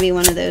this is going to be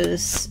one of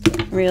those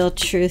real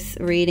truth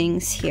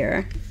readings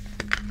here.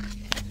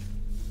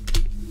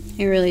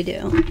 I really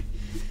do.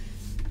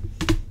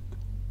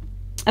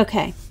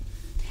 Okay.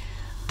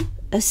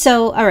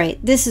 So, all right,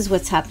 this is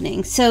what's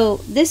happening. So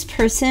this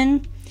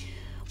person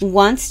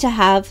wants to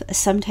have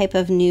some type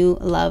of new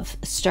love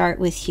start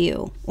with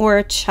you,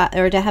 or to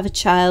have a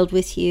child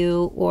with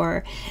you,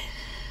 or,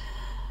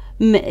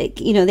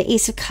 you know, the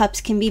Ace of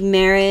Cups can be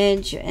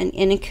marriage, and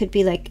it could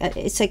be like,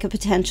 it's like a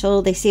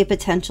potential. They see a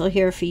potential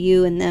here for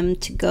you and them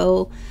to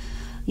go,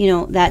 you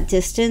know, that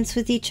distance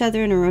with each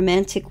other in a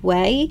romantic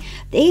way.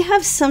 They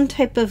have some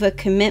type of a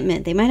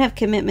commitment. They might have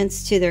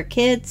commitments to their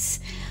kids,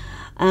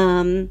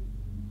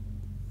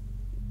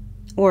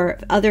 or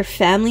other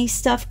family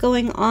stuff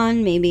going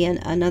on, maybe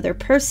another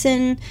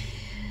person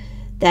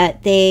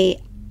that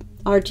they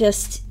are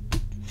just,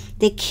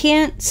 they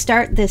can't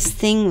start this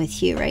thing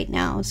with you right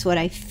now, is what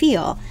I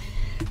feel.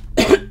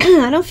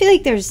 I don't feel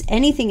like there's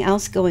anything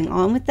else going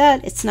on with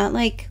that. It's not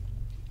like,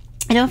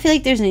 I don't feel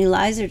like there's any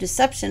lies or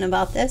deception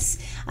about this.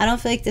 I don't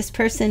feel like this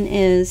person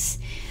is,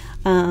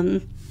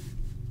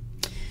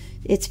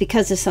 it's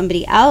because of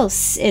somebody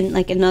else in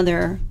like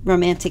another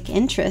romantic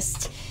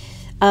interest.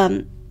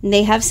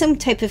 They have some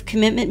type of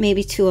commitment,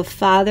 maybe to a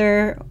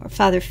father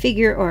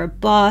figure, or a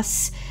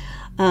boss,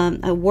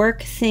 a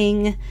work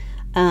thing.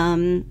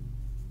 They're,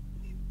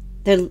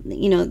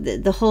 you know,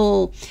 the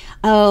whole,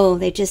 oh,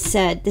 they just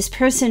said, this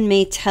person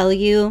may tell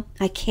you,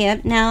 I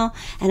can't now,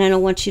 and I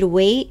don't want you to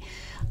wait.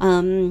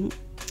 You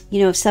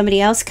know, if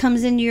somebody else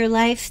comes into your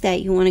life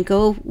that you want to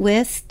go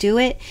with, do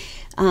it.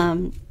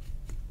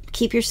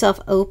 Keep yourself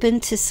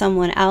open to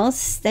someone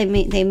else. They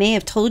may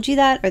have told you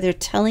that, or they're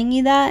telling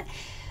you that.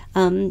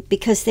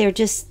 Because they're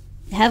just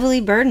heavily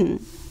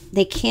burdened.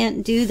 They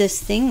can't do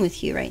this thing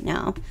with you right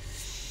now.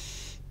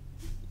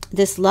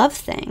 This love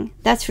thing.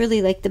 That's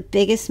really like the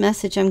biggest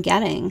message I'm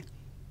getting.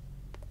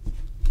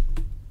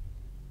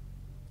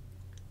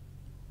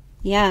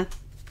 Yeah,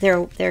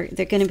 they're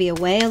going to be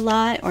away a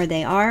lot, or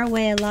they are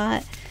away a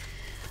lot.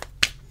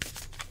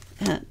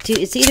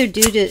 It's either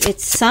due to,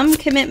 it's some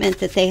commitment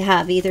that they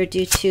have, either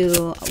due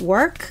to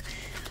work,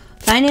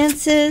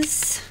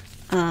 finances,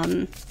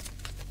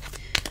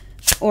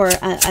 or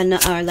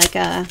like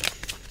a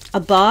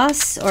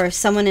boss, or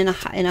someone in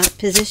a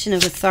position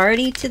of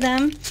authority to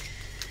them.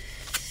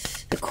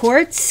 The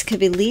courts could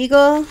be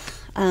legal,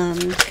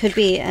 could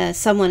be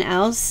someone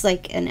else,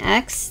 like an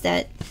ex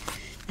that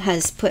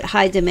has put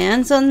high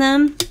demands on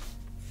them.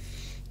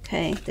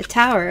 Okay, the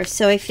Tower.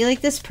 So I feel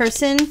like this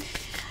person,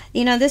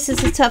 you know, this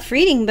is a tough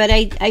reading, but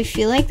I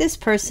feel like this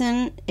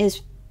person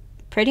is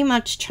pretty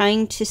much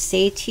trying to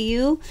say to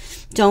you,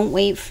 don't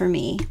wait for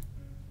me.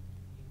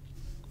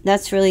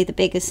 That's really the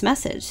biggest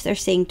message. They're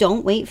saying,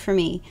 don't wait for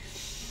me.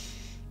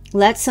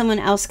 Let someone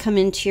else come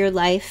into your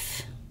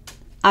life.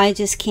 I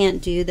just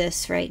can't do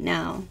this right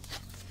now.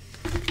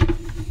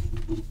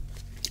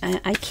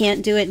 I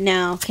can't do it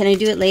now. Can I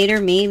do it later?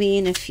 Maybe.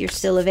 And if you're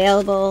still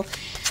available,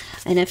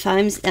 and if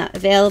I'm not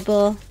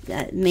available,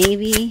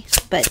 maybe.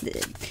 But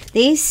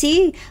they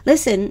see,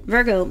 listen,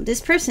 Virgo,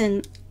 this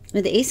person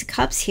with the Ace of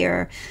Cups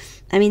here,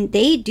 I mean,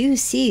 they do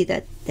see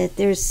that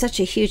there's such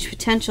a huge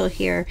potential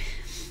here.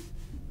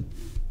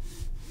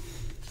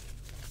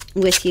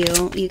 with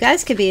you. You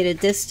guys could be at a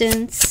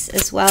distance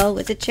as well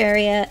with the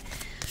Chariot.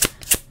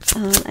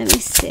 Let me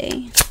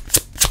see.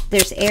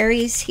 There's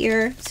Aries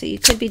here, so you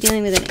could be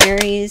dealing with an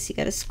Aries. You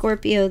got a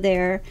Scorpio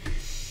there.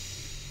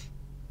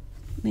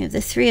 We have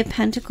the Three of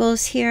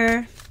Pentacles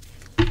here.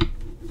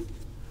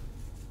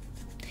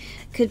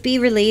 Could be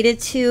related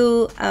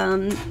to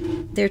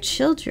their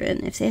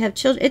children. If they have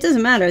children, it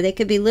doesn't matter. They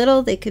could be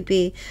little, they could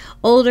be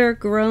older,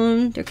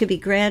 grown, there could be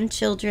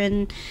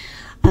grandchildren.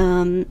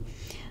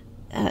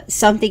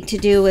 Something to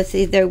do with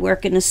either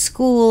work in a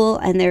school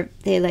and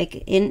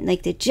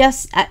they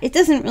just, it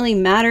doesn't really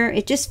matter.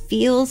 It just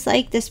feels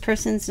like this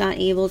person's not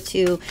able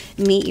to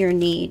meet your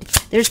need.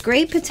 There's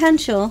great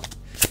potential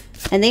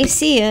and they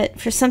see it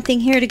for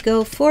something here to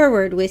go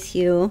forward with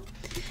you.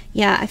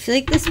 Yeah, I feel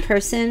like this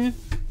person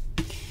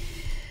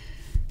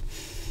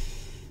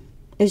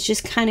is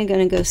just kind of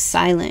going to go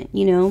silent,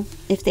 you know,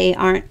 if they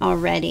aren't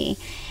already.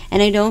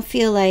 And I don't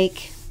feel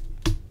like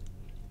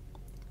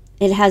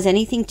it has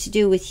anything to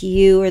do with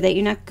you, or that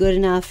you're not good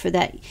enough, or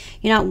that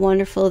you're not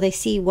wonderful. They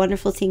see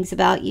wonderful things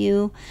about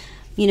you,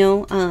 you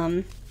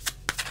know,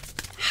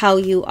 how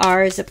you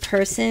are as a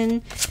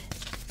person.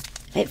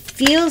 It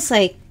feels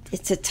like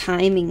it's a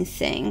timing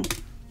thing.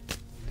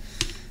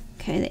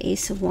 Okay, the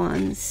Ace of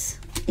Wands.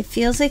 It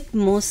feels like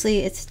mostly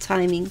it's a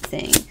timing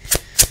thing.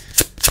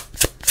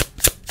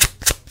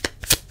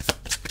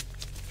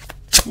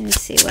 Let me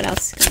see what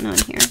else is going on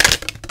here.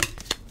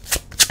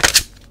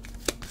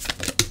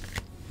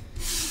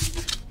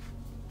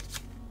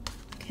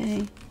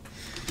 Okay.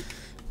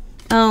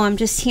 Oh, I'm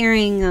just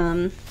hearing,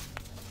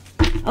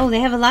 oh,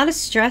 they have a lot of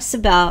stress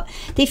about,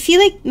 they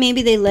feel like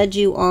maybe they led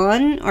you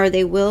on, or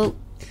they will,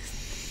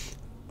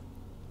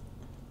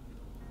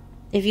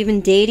 if you've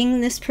been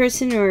dating this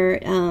person or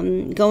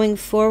going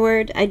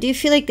forward, I do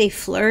feel like they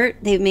flirt.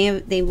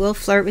 They will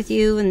flirt with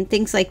you and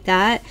things like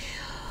that.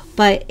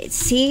 But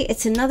see,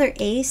 it's another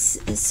ace,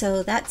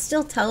 so that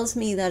still tells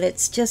me that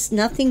it's just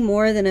nothing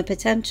more than a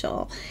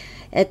potential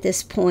at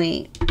this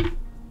point.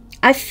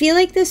 I feel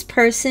like this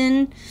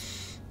person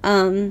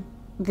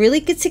really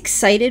gets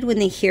excited when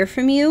they hear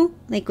from you,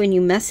 like when you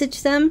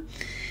message them,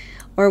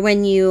 or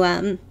when you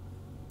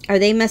or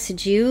they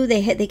message you.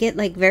 They get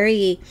like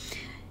very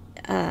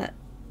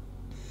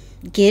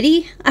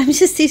giddy. They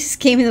just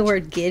gave me the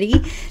word giddy.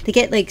 They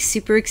get like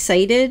super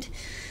excited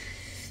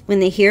when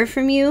they hear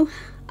from you.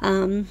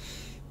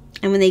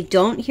 And when they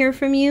don't hear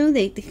from you,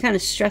 they kind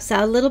of stress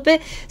out a little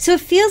bit. So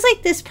it feels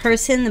like this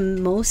person, the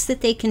most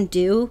that they can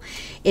do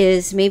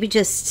is maybe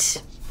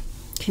just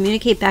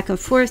communicate back and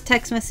forth,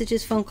 text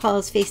messages, phone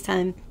calls,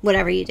 FaceTime,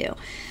 whatever you do,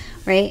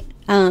 right?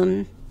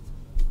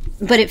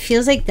 But it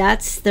feels like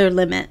that's their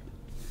limit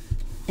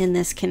in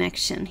this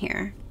connection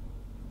here.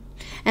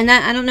 And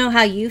that, I don't know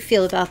how you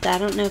feel about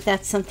that. I don't know if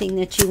that's something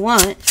that you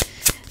want,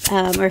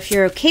 or if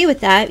you're okay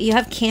with that. You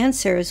have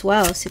Cancer as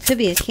well, so it could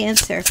be a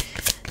Cancer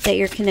that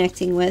you're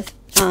connecting with.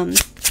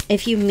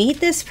 If you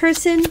meet this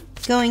person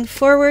going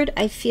forward,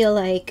 I feel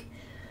like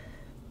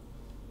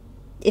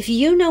if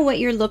you know what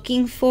you're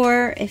looking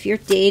for, if you're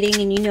dating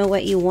and you know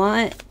what you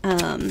want,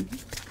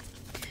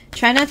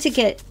 try not to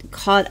get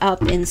caught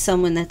up in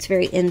someone that's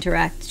very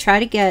indirect. Try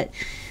to get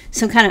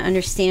some kind of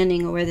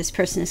understanding of where this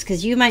person is,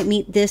 because you might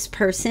meet this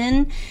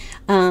person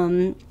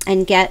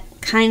and get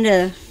kind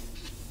of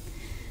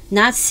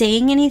not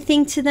saying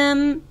anything to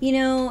them, you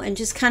know, and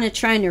just kind of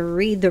trying to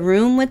read the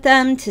room with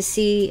them to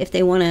see if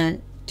they want to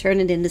turn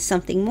it into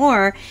something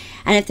more.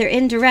 And if they're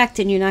indirect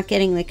and you're not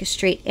getting like a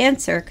straight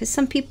answer, because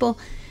some people,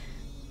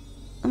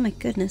 oh my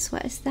goodness,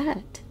 what is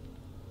that?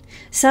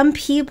 Some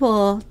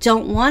people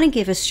don't want to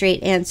give a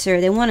straight answer.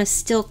 They want to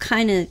still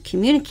kind of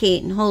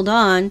communicate and hold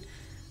on.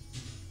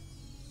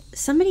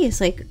 Somebody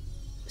is like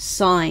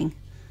sawing.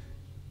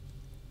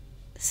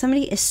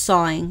 Somebody is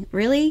sawing.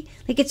 Really?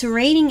 Like it's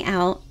raining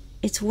out.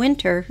 It's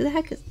winter. Who the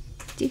heck is...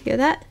 Do you hear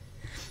that?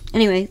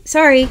 Anyway,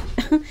 sorry.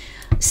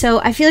 So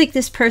I feel like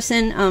this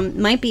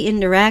person might be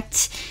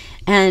indirect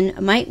and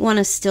might want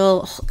to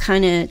still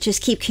kind of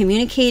just keep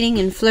communicating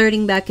and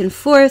flirting back and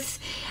forth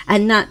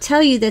and not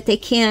tell you that they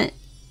can't...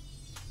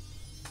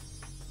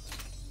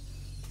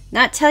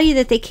 Not tell you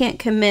that they can't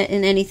commit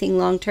in anything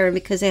long term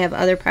because they have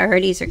other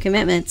priorities or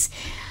commitments.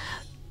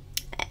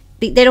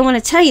 They don't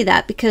want to tell you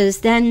that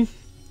because then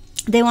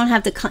they won't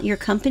have your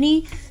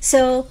company.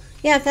 So...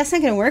 yeah, if that's not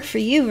going to work for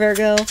you,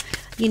 Virgo,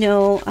 you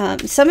know,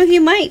 some of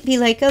you might be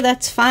like, oh,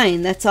 that's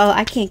fine. That's all.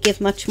 I can't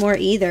give much more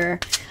either.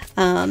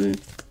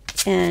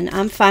 And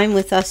I'm fine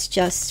with us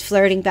just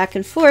flirting back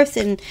and forth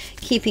and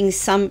keeping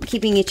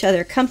each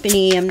other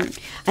company.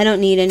 I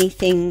don't need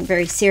anything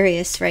very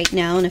serious right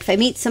now. And if I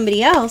meet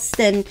somebody else,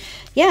 then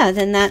yeah,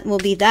 then that will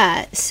be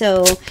that.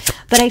 So,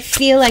 but I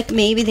feel like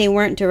maybe they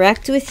weren't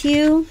direct with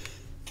you.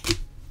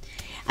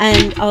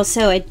 And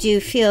also, I do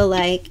feel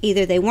like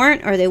either they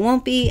weren't or they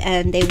won't be,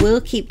 and they will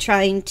keep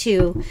trying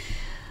to.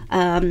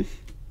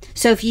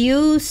 So if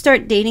you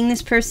start dating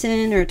this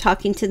person or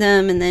talking to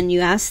them, and then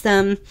you ask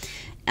them,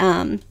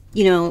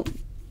 you know,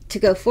 to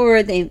go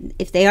forward,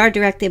 if they are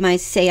direct, they might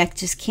say, I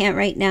just can't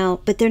right now.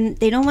 But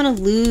they don't want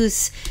to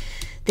lose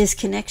this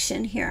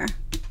connection here.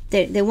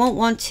 They won't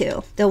want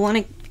to. They'll want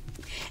to.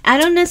 I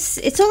don't know.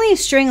 It's only a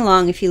string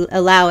along if you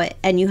allow it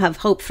and you have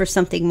hope for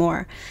something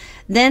more.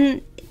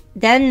 Then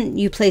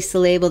you place the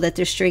label that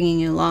they're stringing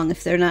you along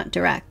if they're not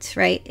direct,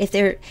 right? If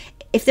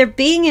they're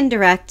being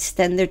indirect,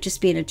 then they're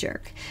just being a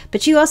jerk.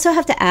 But you also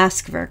have to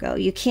ask, Virgo.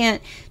 You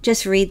can't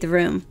just read the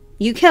room.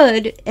 You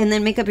could and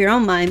then make up your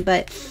own mind,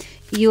 but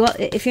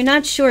if you're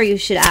not sure, you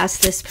should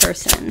ask this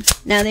person.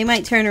 Now, they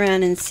might turn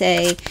around and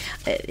say,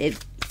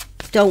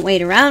 don't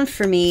wait around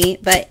for me,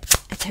 but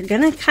they're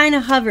going to kind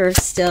of hover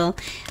still.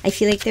 I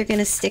feel like they're going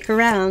to stick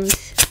around.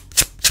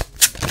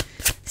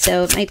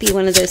 So it might be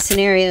one of those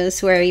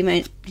scenarios where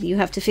you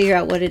have to figure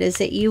out what it is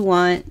that you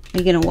want. Are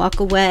you going to walk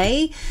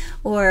away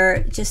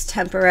or just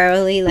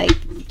temporarily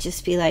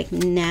just be like,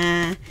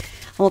 nah,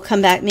 we'll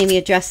come back, maybe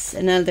address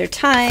another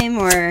time,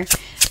 or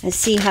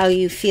see how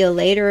you feel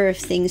later if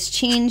things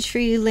change for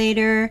you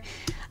later.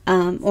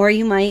 Or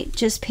you might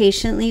just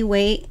patiently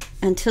wait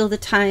until the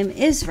time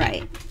is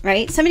right,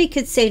 right? Somebody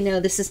could say, no,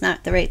 this is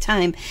not the right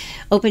time.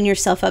 Open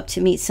yourself up to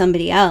meet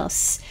somebody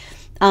else.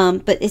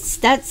 But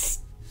that's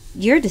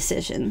your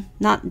decision,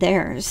 not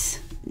theirs,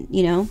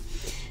 you know.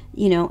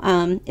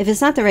 If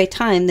it's not the right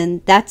time,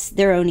 then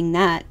they're owning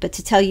that. But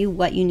to tell you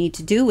what you need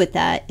to do with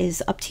that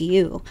is up to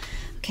you.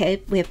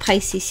 Okay, we have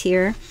Pisces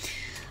here.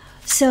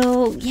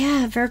 So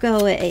yeah,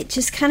 Virgo, it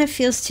just kind of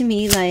feels to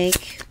me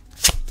like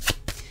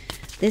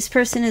this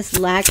person is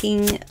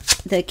lacking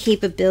the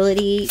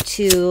capability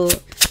to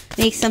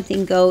make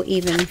something go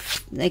even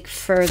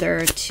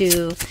further,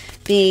 to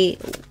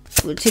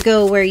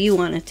go where you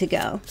want it to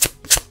go.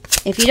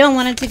 If you don't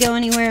want it to go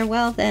anywhere,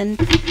 well, then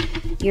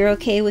you're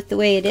okay with the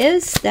way it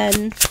is.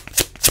 Then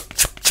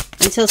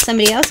until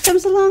somebody else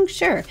comes along,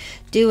 sure,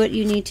 do what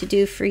you need to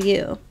do for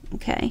you.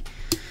 Okay.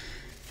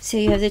 So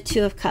you have the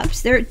Two of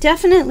Cups. There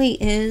definitely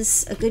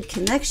is a good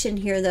connection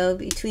here, though,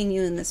 between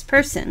you and this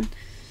person,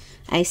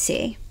 I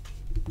see.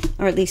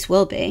 Or at least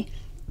will be.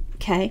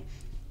 Okay.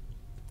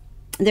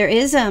 There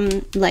is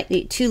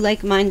two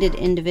like-minded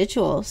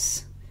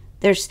individuals.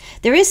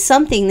 There is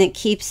something that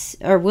keeps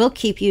or will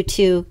keep you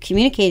two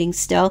communicating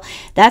still.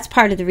 That's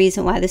part of the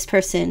reason why this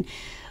person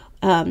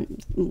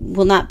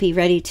will not be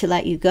ready to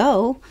let you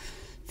go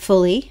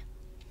fully.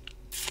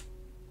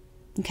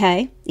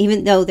 Okay,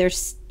 even though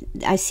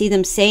I see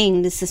them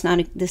saying this is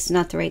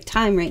not the right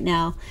time right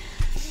now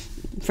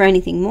for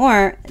anything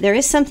more. There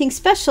is something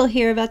special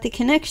here about the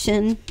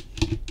connection.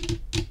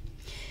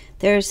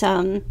 There's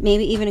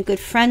maybe even a good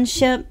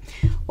friendship,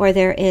 or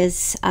there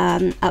is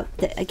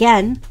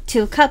again,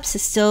 Two of Cups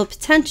is still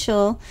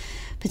potential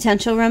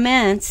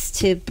romance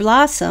to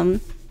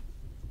blossom.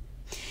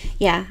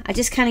 Yeah, I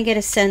just kind of get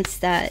a sense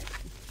that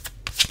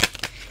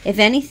if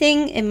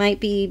anything, it might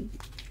be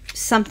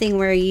something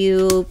where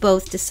you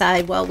both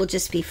decide, well, we'll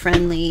just be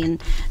friendly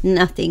and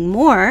nothing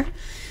more,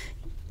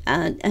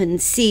 and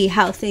see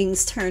how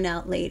things turn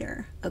out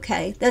later.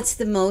 Okay, that's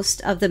the most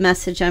of the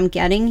message I'm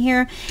getting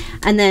here.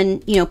 And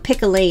then,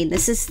 pick a lane.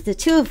 This is the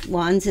Two of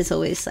Wands is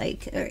always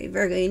like, all right,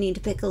 Virgo, you need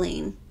to pick a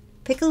lane.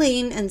 Pick a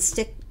lane and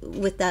stick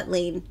with that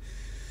lane.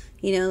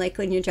 Like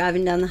when you're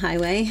driving down the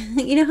highway,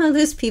 you know how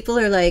those people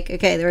are like,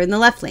 okay, they're in the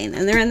left lane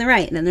and they're in the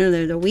right, and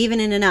then they're weaving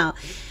in and out.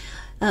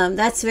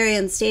 That's very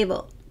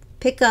unstable.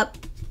 Pick up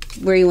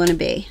where you want to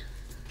be.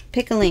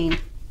 Pick a lane.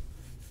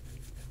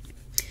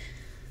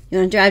 You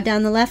want to drive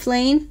down the left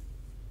lane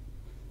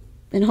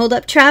and hold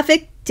up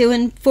traffic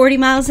doing 40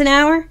 miles an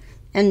hour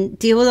and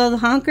deal with all the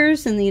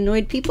honkers and the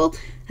annoyed people?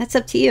 That's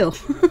up to you.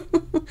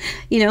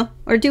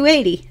 Or do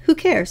 80. Who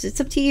cares?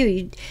 It's up to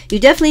you. You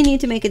definitely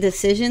need to make a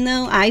decision,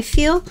 though, I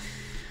feel,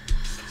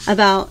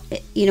 about,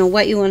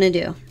 what you want to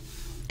do.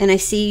 And I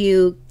see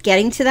you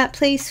getting to that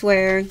place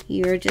where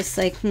you're just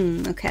like,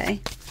 okay.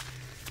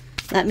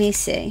 Let me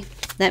see.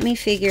 Let me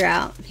figure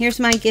out. Here's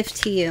my gift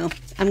to you.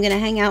 I'm going to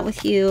hang out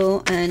with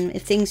you, and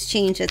if things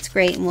change, that's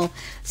great, and we'll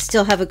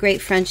still have a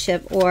great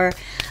friendship. Or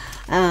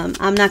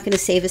I'm not going to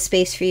save a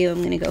space for you.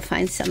 I'm going to go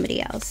find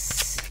somebody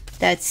else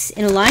that's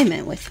in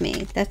alignment with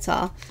me. That's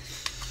all.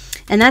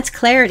 And that's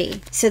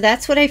clarity. So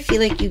that's what I feel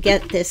like you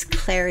get, this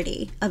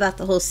clarity about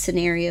the whole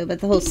scenario, about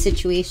the whole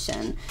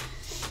situation.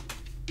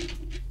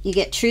 You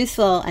get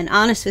truthful and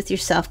honest with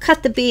yourself.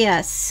 Cut the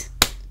BS.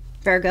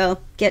 Virgo,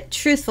 get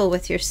truthful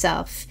with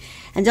yourself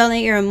and don't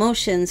let your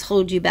emotions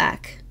hold you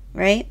back,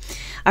 right?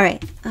 All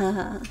right.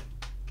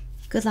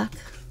 Good luck.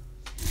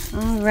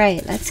 All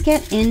right. Let's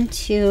get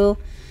into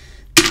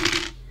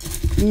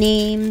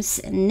names,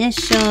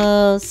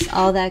 initials,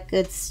 all that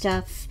good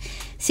stuff.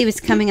 See what's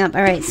coming up.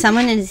 All right.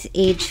 Someone is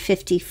age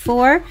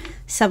 54.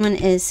 Someone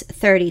is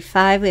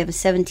 35. We have a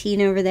 17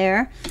 over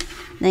there.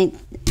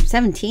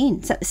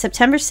 17.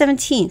 September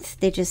 17th,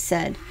 they just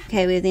said.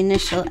 Okay. We have the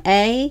initial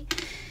A.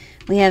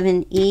 We have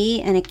an E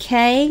and a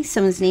K.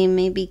 Someone's name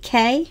may be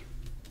K.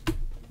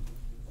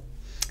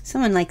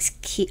 Someone likes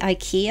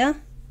IKEA.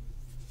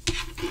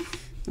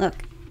 Look,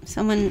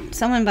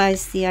 someone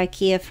buys the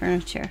IKEA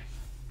furniture.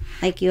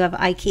 Like you have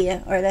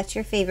IKEA, or that's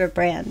your favorite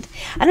brand.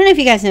 I don't know if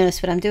you guys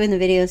noticed, but I'm doing the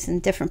videos in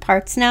different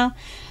parts now.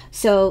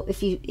 So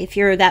if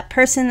you're that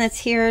person that's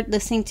here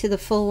listening to the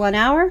full 1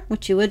 hour,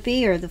 which you would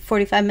be, or the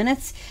 45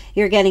 minutes,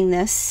 you're getting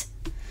this.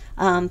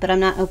 But I'm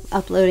not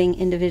uploading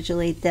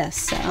individually this,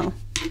 so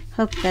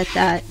hope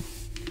that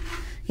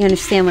you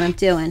understand what I'm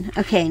doing.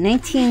 Okay,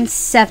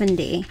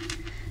 1970,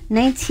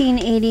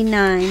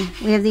 1989.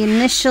 We have the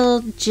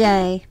initial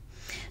J.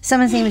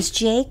 Someone's name is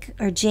Jake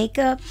or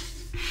Jacob,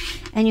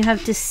 and you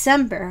have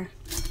December.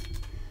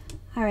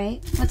 All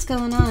right, what's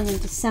going on in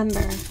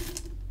December?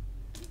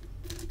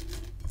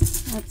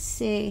 Let's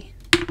see.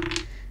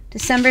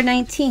 December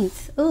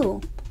 19th.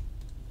 Ooh.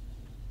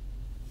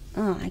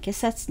 Oh, I guess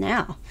that's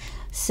now.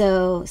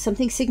 So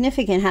something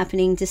significant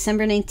happening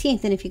December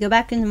 19th. And if you go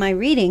back into my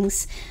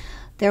readings,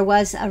 there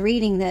was a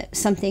reading that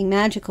something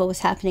magical was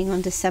happening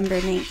on December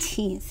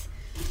 19th.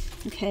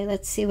 Okay,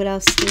 let's see what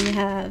else do we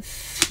have.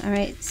 All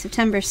right,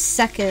 September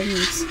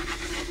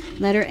 2nd.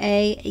 Letter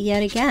A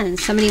yet again.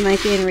 Somebody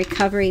might be in a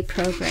recovery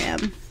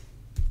program.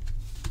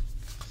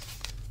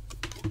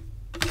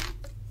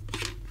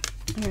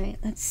 All right,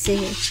 let's see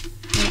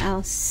what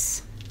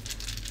else.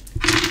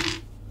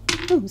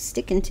 Oh,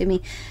 sticking to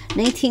me.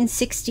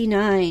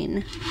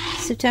 1969,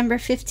 September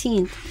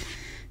 15th,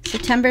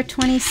 September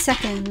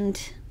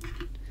 22nd.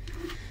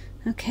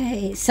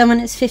 Okay, someone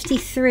is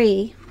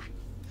 53.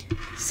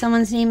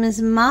 Someone's name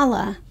is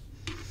Mala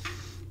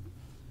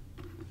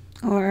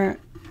or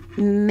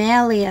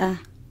Malia.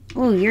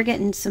 Oh, you're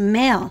getting some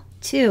mail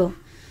too.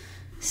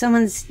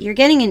 You're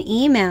getting an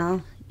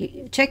email.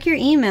 Check your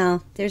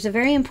email. There's a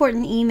very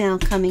important email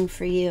coming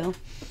for you.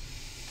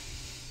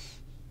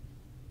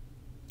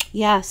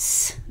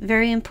 Yes,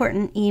 very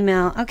important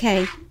email.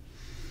 Okay.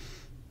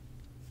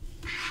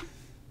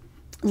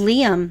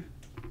 Liam.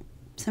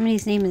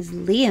 Somebody's name is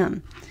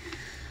Liam.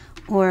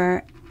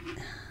 Or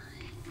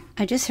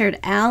I just heard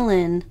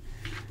Alan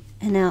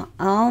and now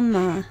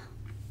Alma.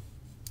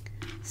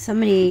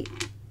 Somebody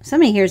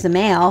hears a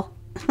male.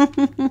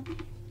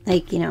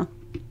 Like, you know,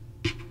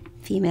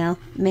 female,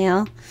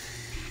 male.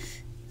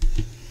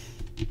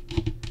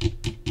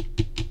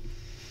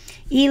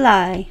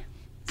 Eli.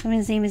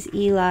 Someone's name is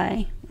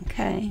Eli.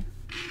 Okay.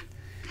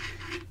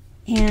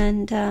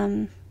 And,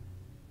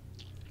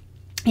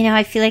 you know,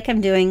 I feel like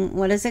I'm doing,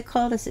 what is it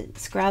called? Is it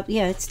Scrabble?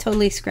 Yeah, it's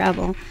totally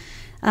Scrabble.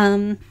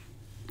 You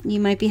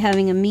might be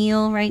having a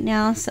meal right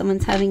now.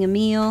 Someone's having a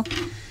meal.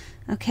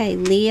 Okay,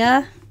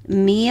 Leah,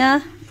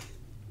 Mia,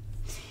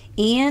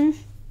 Ian.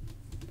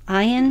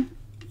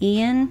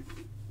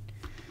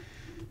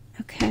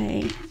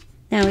 Okay.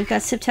 Now we've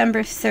got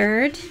September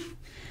 3rd.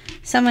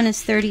 Someone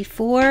is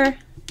 34.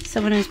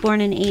 Someone was born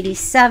in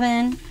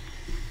 87.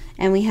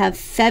 And we have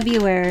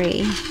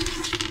February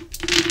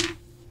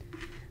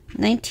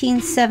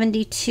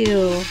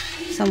 1972.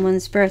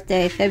 Someone's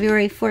birthday,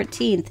 February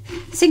 14th.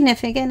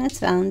 Significant, it's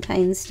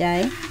Valentine's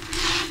Day.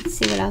 Let's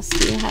see, what else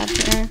do you have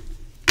here?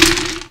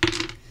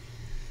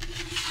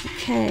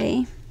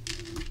 Okay.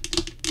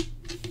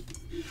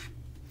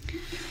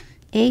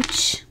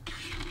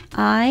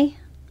 H-I.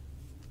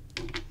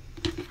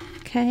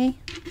 Okay.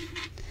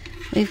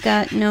 We've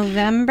got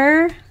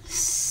November,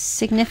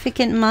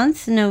 significant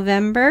month,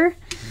 November.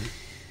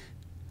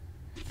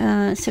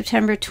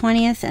 September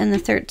 20th and the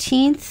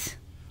 13th.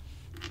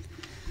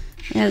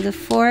 We have the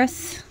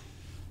 4th.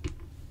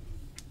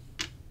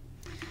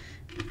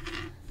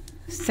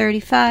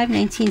 35,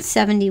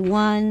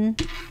 1971.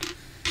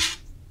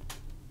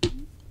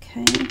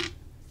 Okay.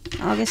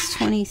 August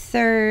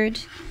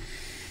 23rd.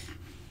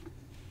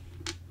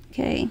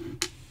 Okay.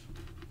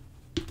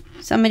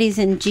 Somebody's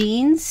in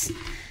jeans.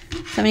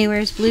 Somebody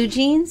wears blue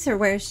jeans or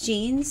wears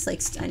jeans.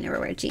 Like, I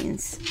never wear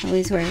jeans. I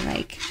always wear,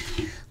 like,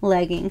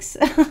 leggings.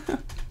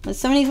 But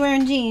somebody's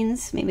wearing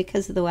jeans, maybe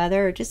because of the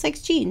weather, or just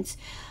likes jeans.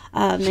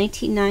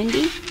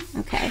 1990.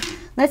 Okay.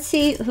 Let's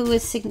see who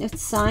is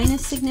sign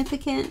is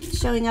significant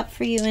showing up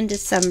for you in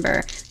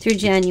December through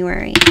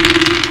January.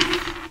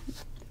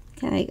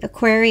 Okay.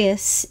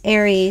 Aquarius,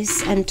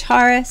 Aries, and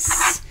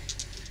Taurus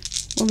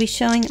will be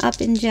showing up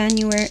in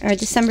January, or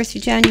December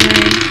through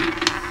January.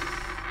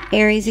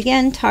 Aries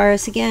again,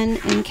 Taurus again,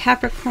 and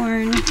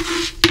Capricorn.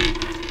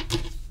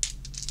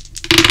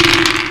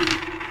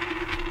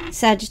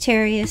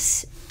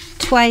 Sagittarius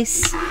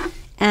twice,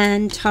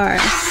 and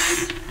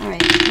Taurus. All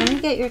right, let me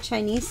get your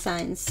Chinese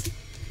signs.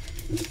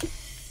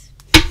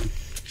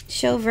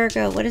 Show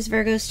Virgo. What is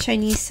Virgo's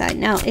Chinese sign?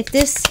 Now, if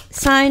this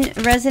sign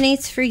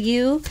resonates for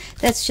you,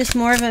 that's just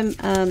more of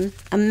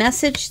a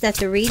message that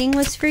the reading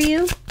was for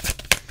you.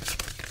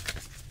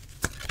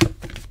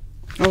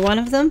 Or one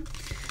of them.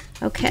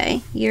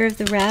 Okay, year of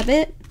the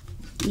rabbit,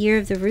 year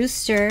of the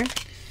rooster,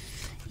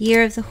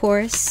 year of the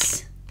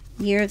horse,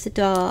 year of the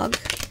dog,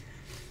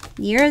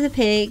 year of the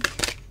pig,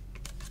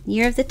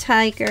 year of the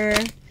tiger,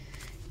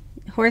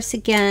 horse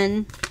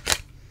again,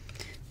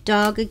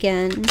 dog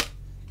again,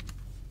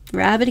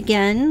 rabbit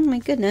again, my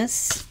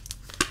goodness,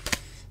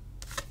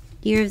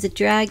 year of the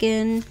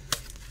dragon,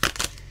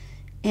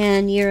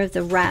 and year of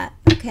the rat.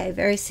 Okay,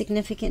 very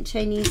significant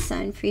Chinese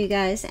sign for you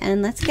guys.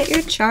 And let's get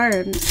your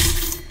charms.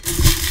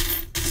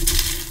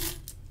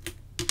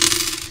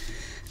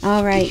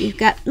 All right, you've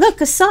got,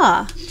 look, a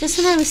saw. Just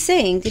what I was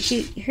saying. Did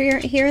you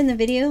hear in the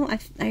video?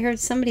 I heard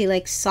somebody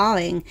like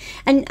sawing,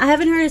 and I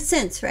haven't heard it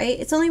since, right?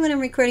 It's only when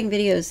I'm recording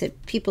videos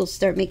that people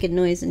start making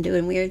noise and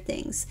doing weird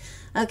things.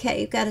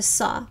 Okay, you've got a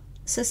saw.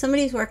 So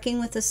somebody's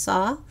working with a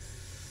saw,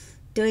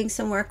 doing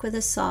some work with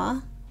a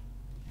saw,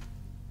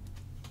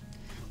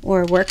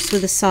 or works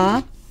with a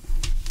saw,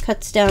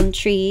 cuts down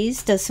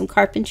trees, does some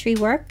carpentry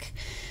work.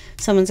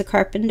 Someone's a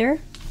carpenter.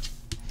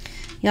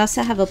 You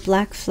also have a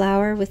black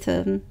flower with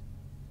a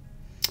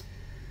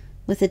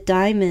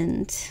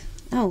diamond.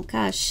 Oh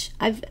gosh,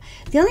 I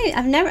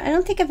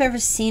don't think I've ever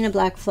seen a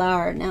black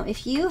flower. Now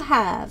if you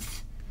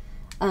have,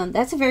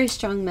 that's a very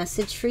strong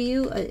message for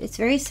you. It's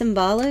very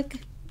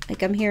symbolic.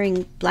 Like I'm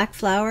hearing black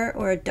flower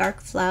or a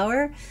dark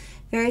flower,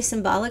 very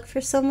symbolic for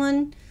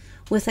someone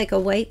with like a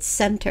white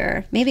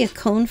center, maybe a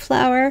cone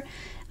flower.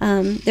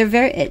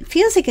 It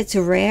feels like it's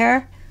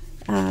rare,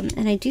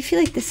 and I do feel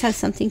like this has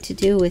something to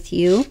do with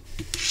you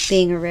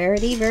being a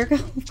rarity, Virgo.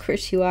 Of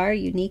course you are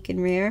unique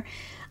and rare.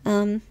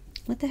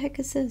 What the heck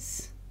is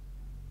this?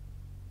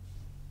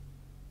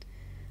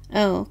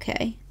 Oh,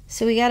 okay.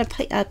 So we got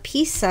a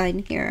peace sign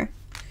here.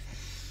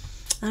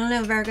 I don't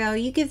know, Virgo.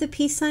 You give the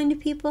peace sign to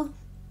people?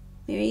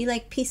 Maybe you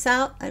like peace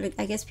out?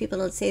 I guess people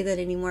don't say that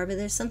anymore, but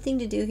there's something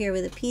to do here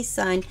with a peace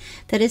sign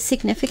that is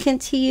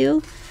significant to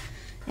you.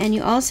 And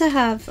you also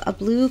have a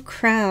blue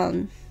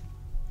crown.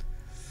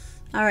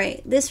 All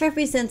right. This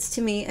represents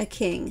to me a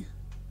king.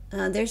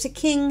 There's a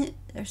king.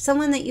 There's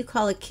someone that you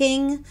call a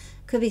king.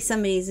 Could be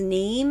somebody's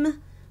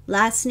name,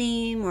 last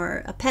name,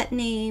 or a pet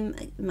name.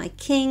 My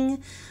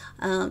king.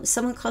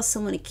 Someone calls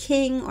someone a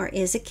king or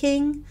is a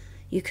king.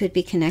 You could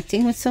be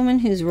connecting with someone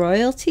who's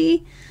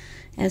royalty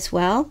as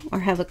well, or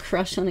have a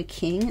crush on a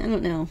king. I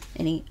don't know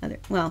any other.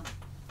 Well,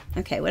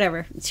 okay,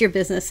 whatever. It's your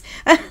business.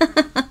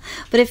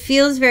 But it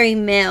feels very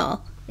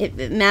male,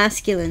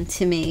 masculine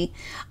to me.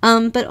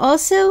 But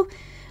also,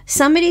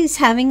 somebody's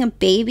having a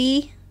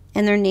baby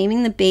and they're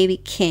naming the baby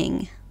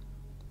King.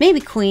 Maybe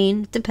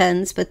Queen,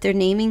 depends, but they're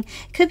naming,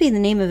 it could be the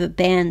name of a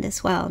band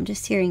as well. I'm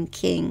just hearing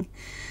King.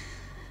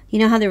 You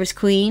know how there was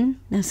Queen?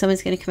 Now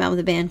someone's going to come out with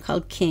a band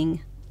called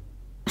King.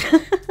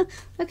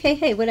 Okay,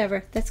 hey,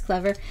 whatever. That's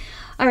clever.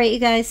 All right, you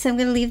guys, so I'm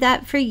going to leave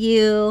that for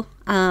you.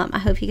 I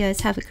hope you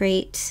guys have a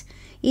great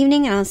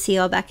evening, and I'll see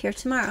you all back here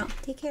tomorrow.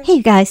 Take care. Hey,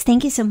 you guys,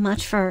 thank you so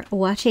much for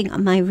watching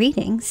my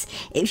readings.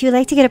 If you'd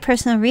like to get a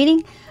personal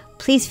reading,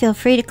 please feel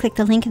free to click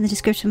the link in the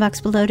description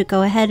box below to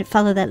go ahead and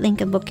follow that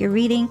link and book your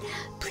reading.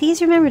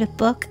 Please remember to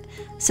book,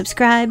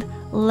 subscribe,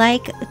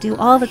 like, do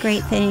all the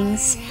great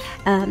things.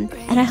 And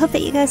I hope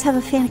that you guys have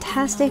a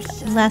fantastic,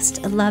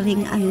 blessed,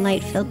 loving, and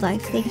light-filled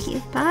life. Thank you.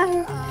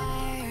 Bye.